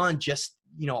beyond just,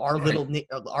 our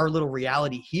little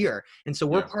reality here. And so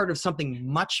we're part of something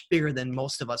much bigger than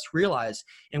most of us realize.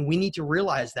 And we need to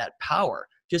realize that power,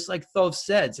 just like Thoth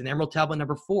says in Emerald Tablet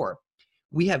number 4,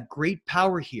 we have great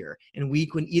power here and we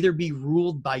can either be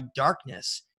ruled by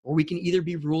darkness or we can either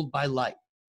be ruled by light.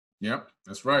 Yep,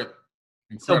 that's right.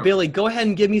 Incredible. So Billy, go ahead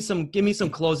and give me some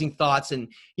closing thoughts and,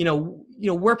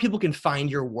 where people can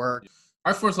find your work.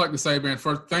 I first like to say, man,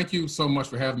 first, thank you so much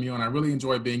for having me on. I really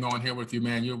enjoy being on here with you,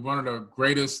 man. You're one of the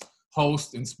greatest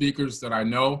hosts and speakers that I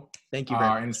know. Thank you,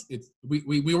 man. And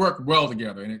we work well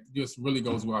together, and it just really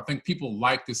goes well. I think people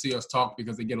like to see us talk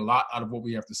because they get a lot out of what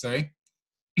we have to say,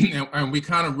 and we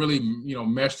kind of really,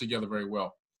 mesh together very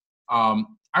well.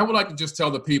 I would like to just tell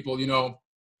the people,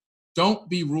 don't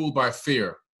be ruled by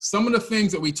fear. Some of the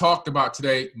things that we talked about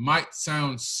today might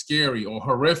sound scary or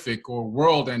horrific or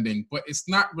world-ending, but it's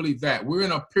not really that. We're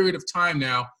in a period of time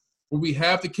now where we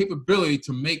have the capability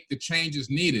to make the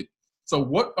changes needed. So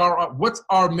what's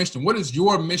our mission? What is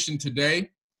your mission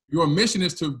today? Your mission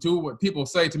is to do what people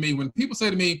say to me. When people say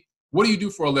to me, what do you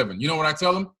do for a living? You know what I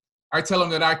tell them? I tell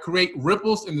them that I create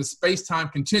ripples in the space-time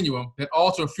continuum that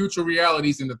alter future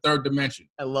realities in the third dimension.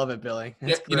 I love it, Billy.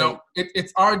 That's great.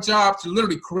 It's our job to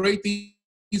literally create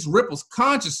these ripples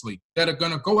consciously that are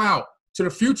going to go out to the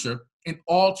future and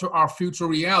alter our future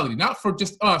reality, not for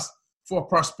just us, for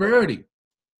prosperity.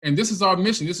 And this is our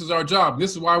mission. This is our job.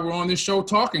 This is why we're on this show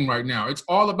talking right now. It's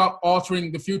all about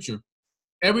altering the future.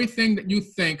 Everything that you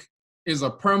think is a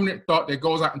permanent thought that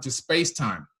goes out into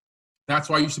space-time. That's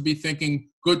why you should be thinking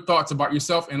good thoughts about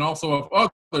yourself and also of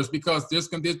others, because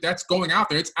that's going out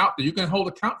there. It's out there. You can hold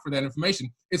account for that information.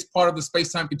 It's part of the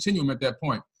space-time continuum at that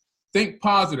point. Think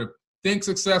positive. Think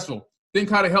successful. Think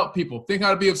how to help people. Think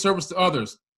how to be of service to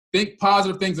others. Think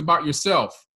positive things about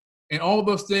yourself. And all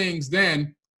those things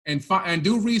then, and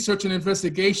do research and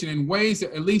investigation in ways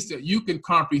that at least that you can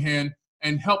comprehend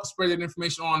and help spread that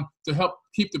information on to help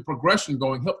keep the progression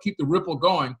going, help keep the ripple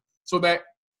going, so that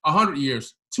 100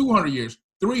 years, 200 years,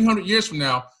 300 years from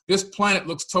now, this planet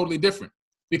looks totally different.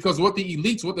 Because what the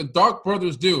elites, what the dark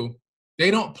brothers do They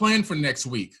don't plan for next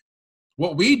week.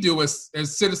 What we do as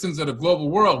citizens of the global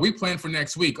world, we plan for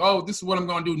next week. Oh, this is what I'm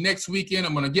going to do next weekend.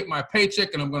 I'm going to get my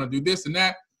paycheck and I'm going to do this and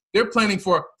that. They're planning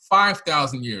for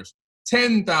 5,000 years,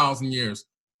 10,000 years,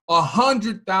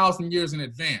 100,000 years in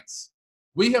advance.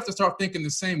 We have to start thinking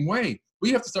the same way.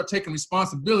 We have to start taking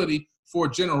responsibility for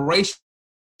generations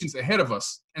ahead of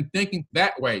us and thinking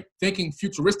that way, thinking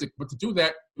futuristic. But to do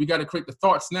that, we got to create the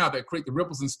thoughts now that create the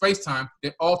ripples in space-time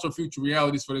that alter future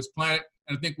realities for this planet.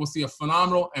 And I think we'll see a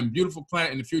phenomenal and beautiful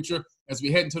planet in the future as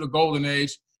we head into the golden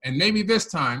age. And maybe this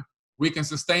time we can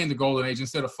sustain the golden age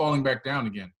instead of falling back down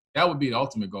again. That would be the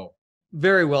ultimate goal.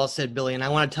 Very well said, Billy. And I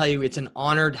want to tell you, it's an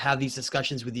honor to have these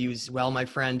discussions with you as well, my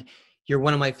friend. You're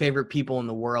one of my favorite people in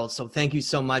the world. So thank you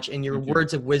so much. And your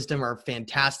words of wisdom are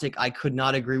fantastic. I could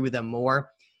not agree with them more.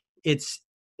 It's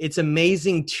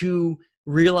amazing to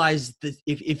realize that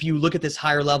if you look at this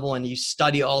higher level and you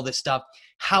study all this stuff,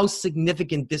 how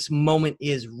significant this moment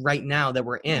is right now that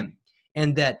we're in.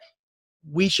 And that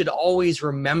we should always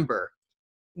remember,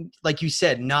 like you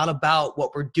said, not about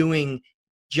what we're doing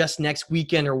just next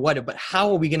weekend or what, but how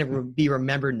are we going to be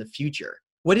remembered in the future?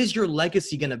 What is your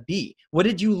legacy going to be? What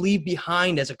did you leave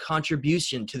behind as a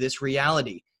contribution to this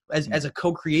reality as a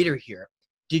co-creator here?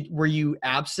 Were you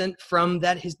absent from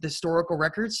that historical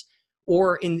records,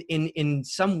 or in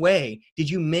some way did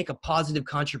you make a positive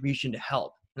contribution to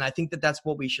help? And I think that that's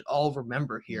what we should all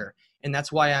remember here. And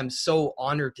that's why I'm so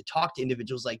honored to talk to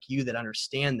individuals like you that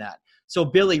understand that. So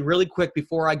Billy, really quick,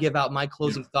 before I give out my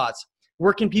closing thoughts,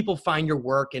 where can people find your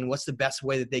work, and what's the best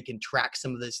way that they can track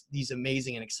some of these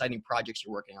amazing and exciting projects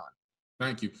you're working on?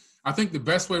 Thank you. I think the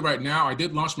best way right now, I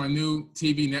did launch my new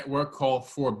TV network called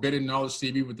Forbidden Knowledge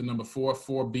TV with the number 4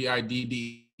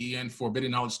 BIDDEN,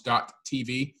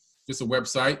 forbiddenknowledge.tv, just a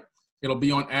website. It'll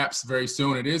be on apps very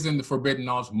soon. It is in the Forbidden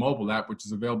Knowledge mobile app, which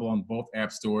is available on both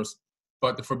app stores.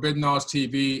 But the Forbidden Knowledge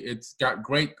TV, it's got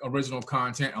great original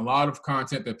content, a lot of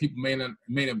content that people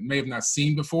may have not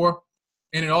seen before.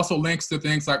 And it also links to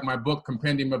things like my book,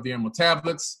 Compendium of the Emerald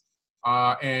Tablets,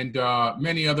 and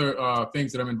many other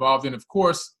things that I'm involved in. Of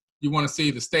course, you want to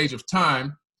see The Stage of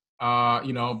Time,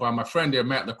 by my friend there,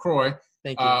 Matt LaCroix.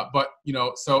 Thank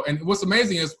you. And what's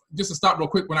amazing is, just to stop real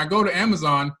quick, when I go to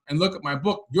Amazon and look at my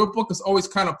book, your book is always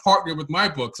kind of partnered with my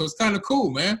book. So it's kind of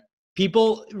cool, man.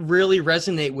 People really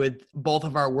resonate with both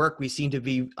of our work. We seem to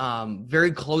be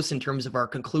very close in terms of our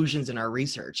conclusions and our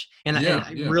research. And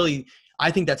I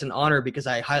think that's an honor, because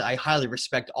I highly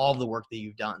respect all of the work that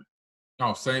you've done.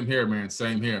 Oh, same here, man.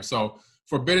 Same here. So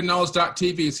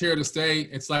forbiddenknowledge.tv is here to stay.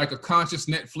 It's like a conscious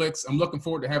Netflix. I'm looking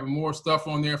forward to having more stuff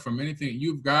on there from anything that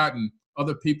you've got and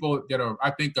other people that I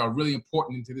think are really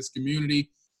important into this community,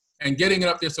 and getting it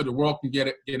up there so the world can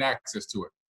get access to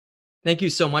it. Thank you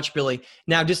so much, Billy.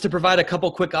 Now, just to provide a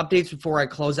couple quick updates before I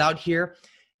close out here.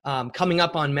 Coming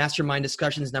up on Mastermind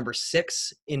Discussions number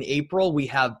 6 in April, we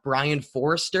have Brian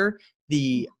Forrester,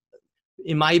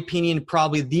 in my opinion,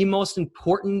 probably the most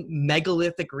important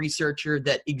megalithic researcher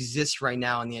that exists right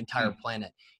now on the entire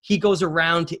planet. He goes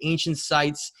around to ancient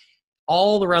sites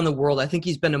all around the world. I think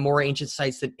he's been to more ancient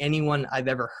sites than anyone I've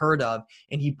ever heard of.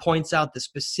 And he points out the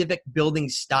specific building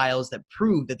styles that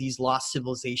prove that these lost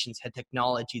civilizations had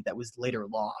technology that was later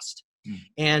lost.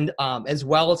 And as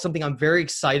well as something I'm very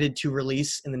excited to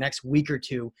release in the next week or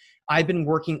two, I've been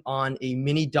working on a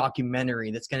mini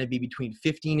documentary that's going to be between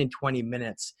 15 and 20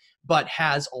 minutes, but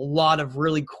has a lot of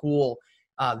really cool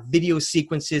video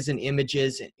sequences and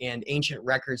images and ancient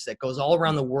records that goes all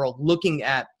around the world, looking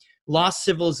at lost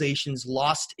civilizations,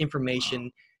 lost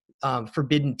information,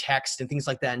 forbidden text, and things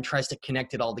like that, and tries to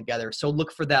connect it all together. So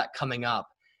look for that coming up.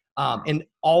 And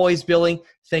always, Billy,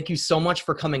 thank you so much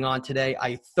for coming on today.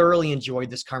 I thoroughly enjoyed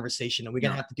this conversation, and we're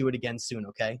going to have to do it again soon,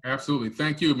 okay? Absolutely.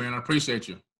 Thank you, man. I appreciate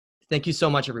you. Thank you so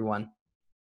much, everyone.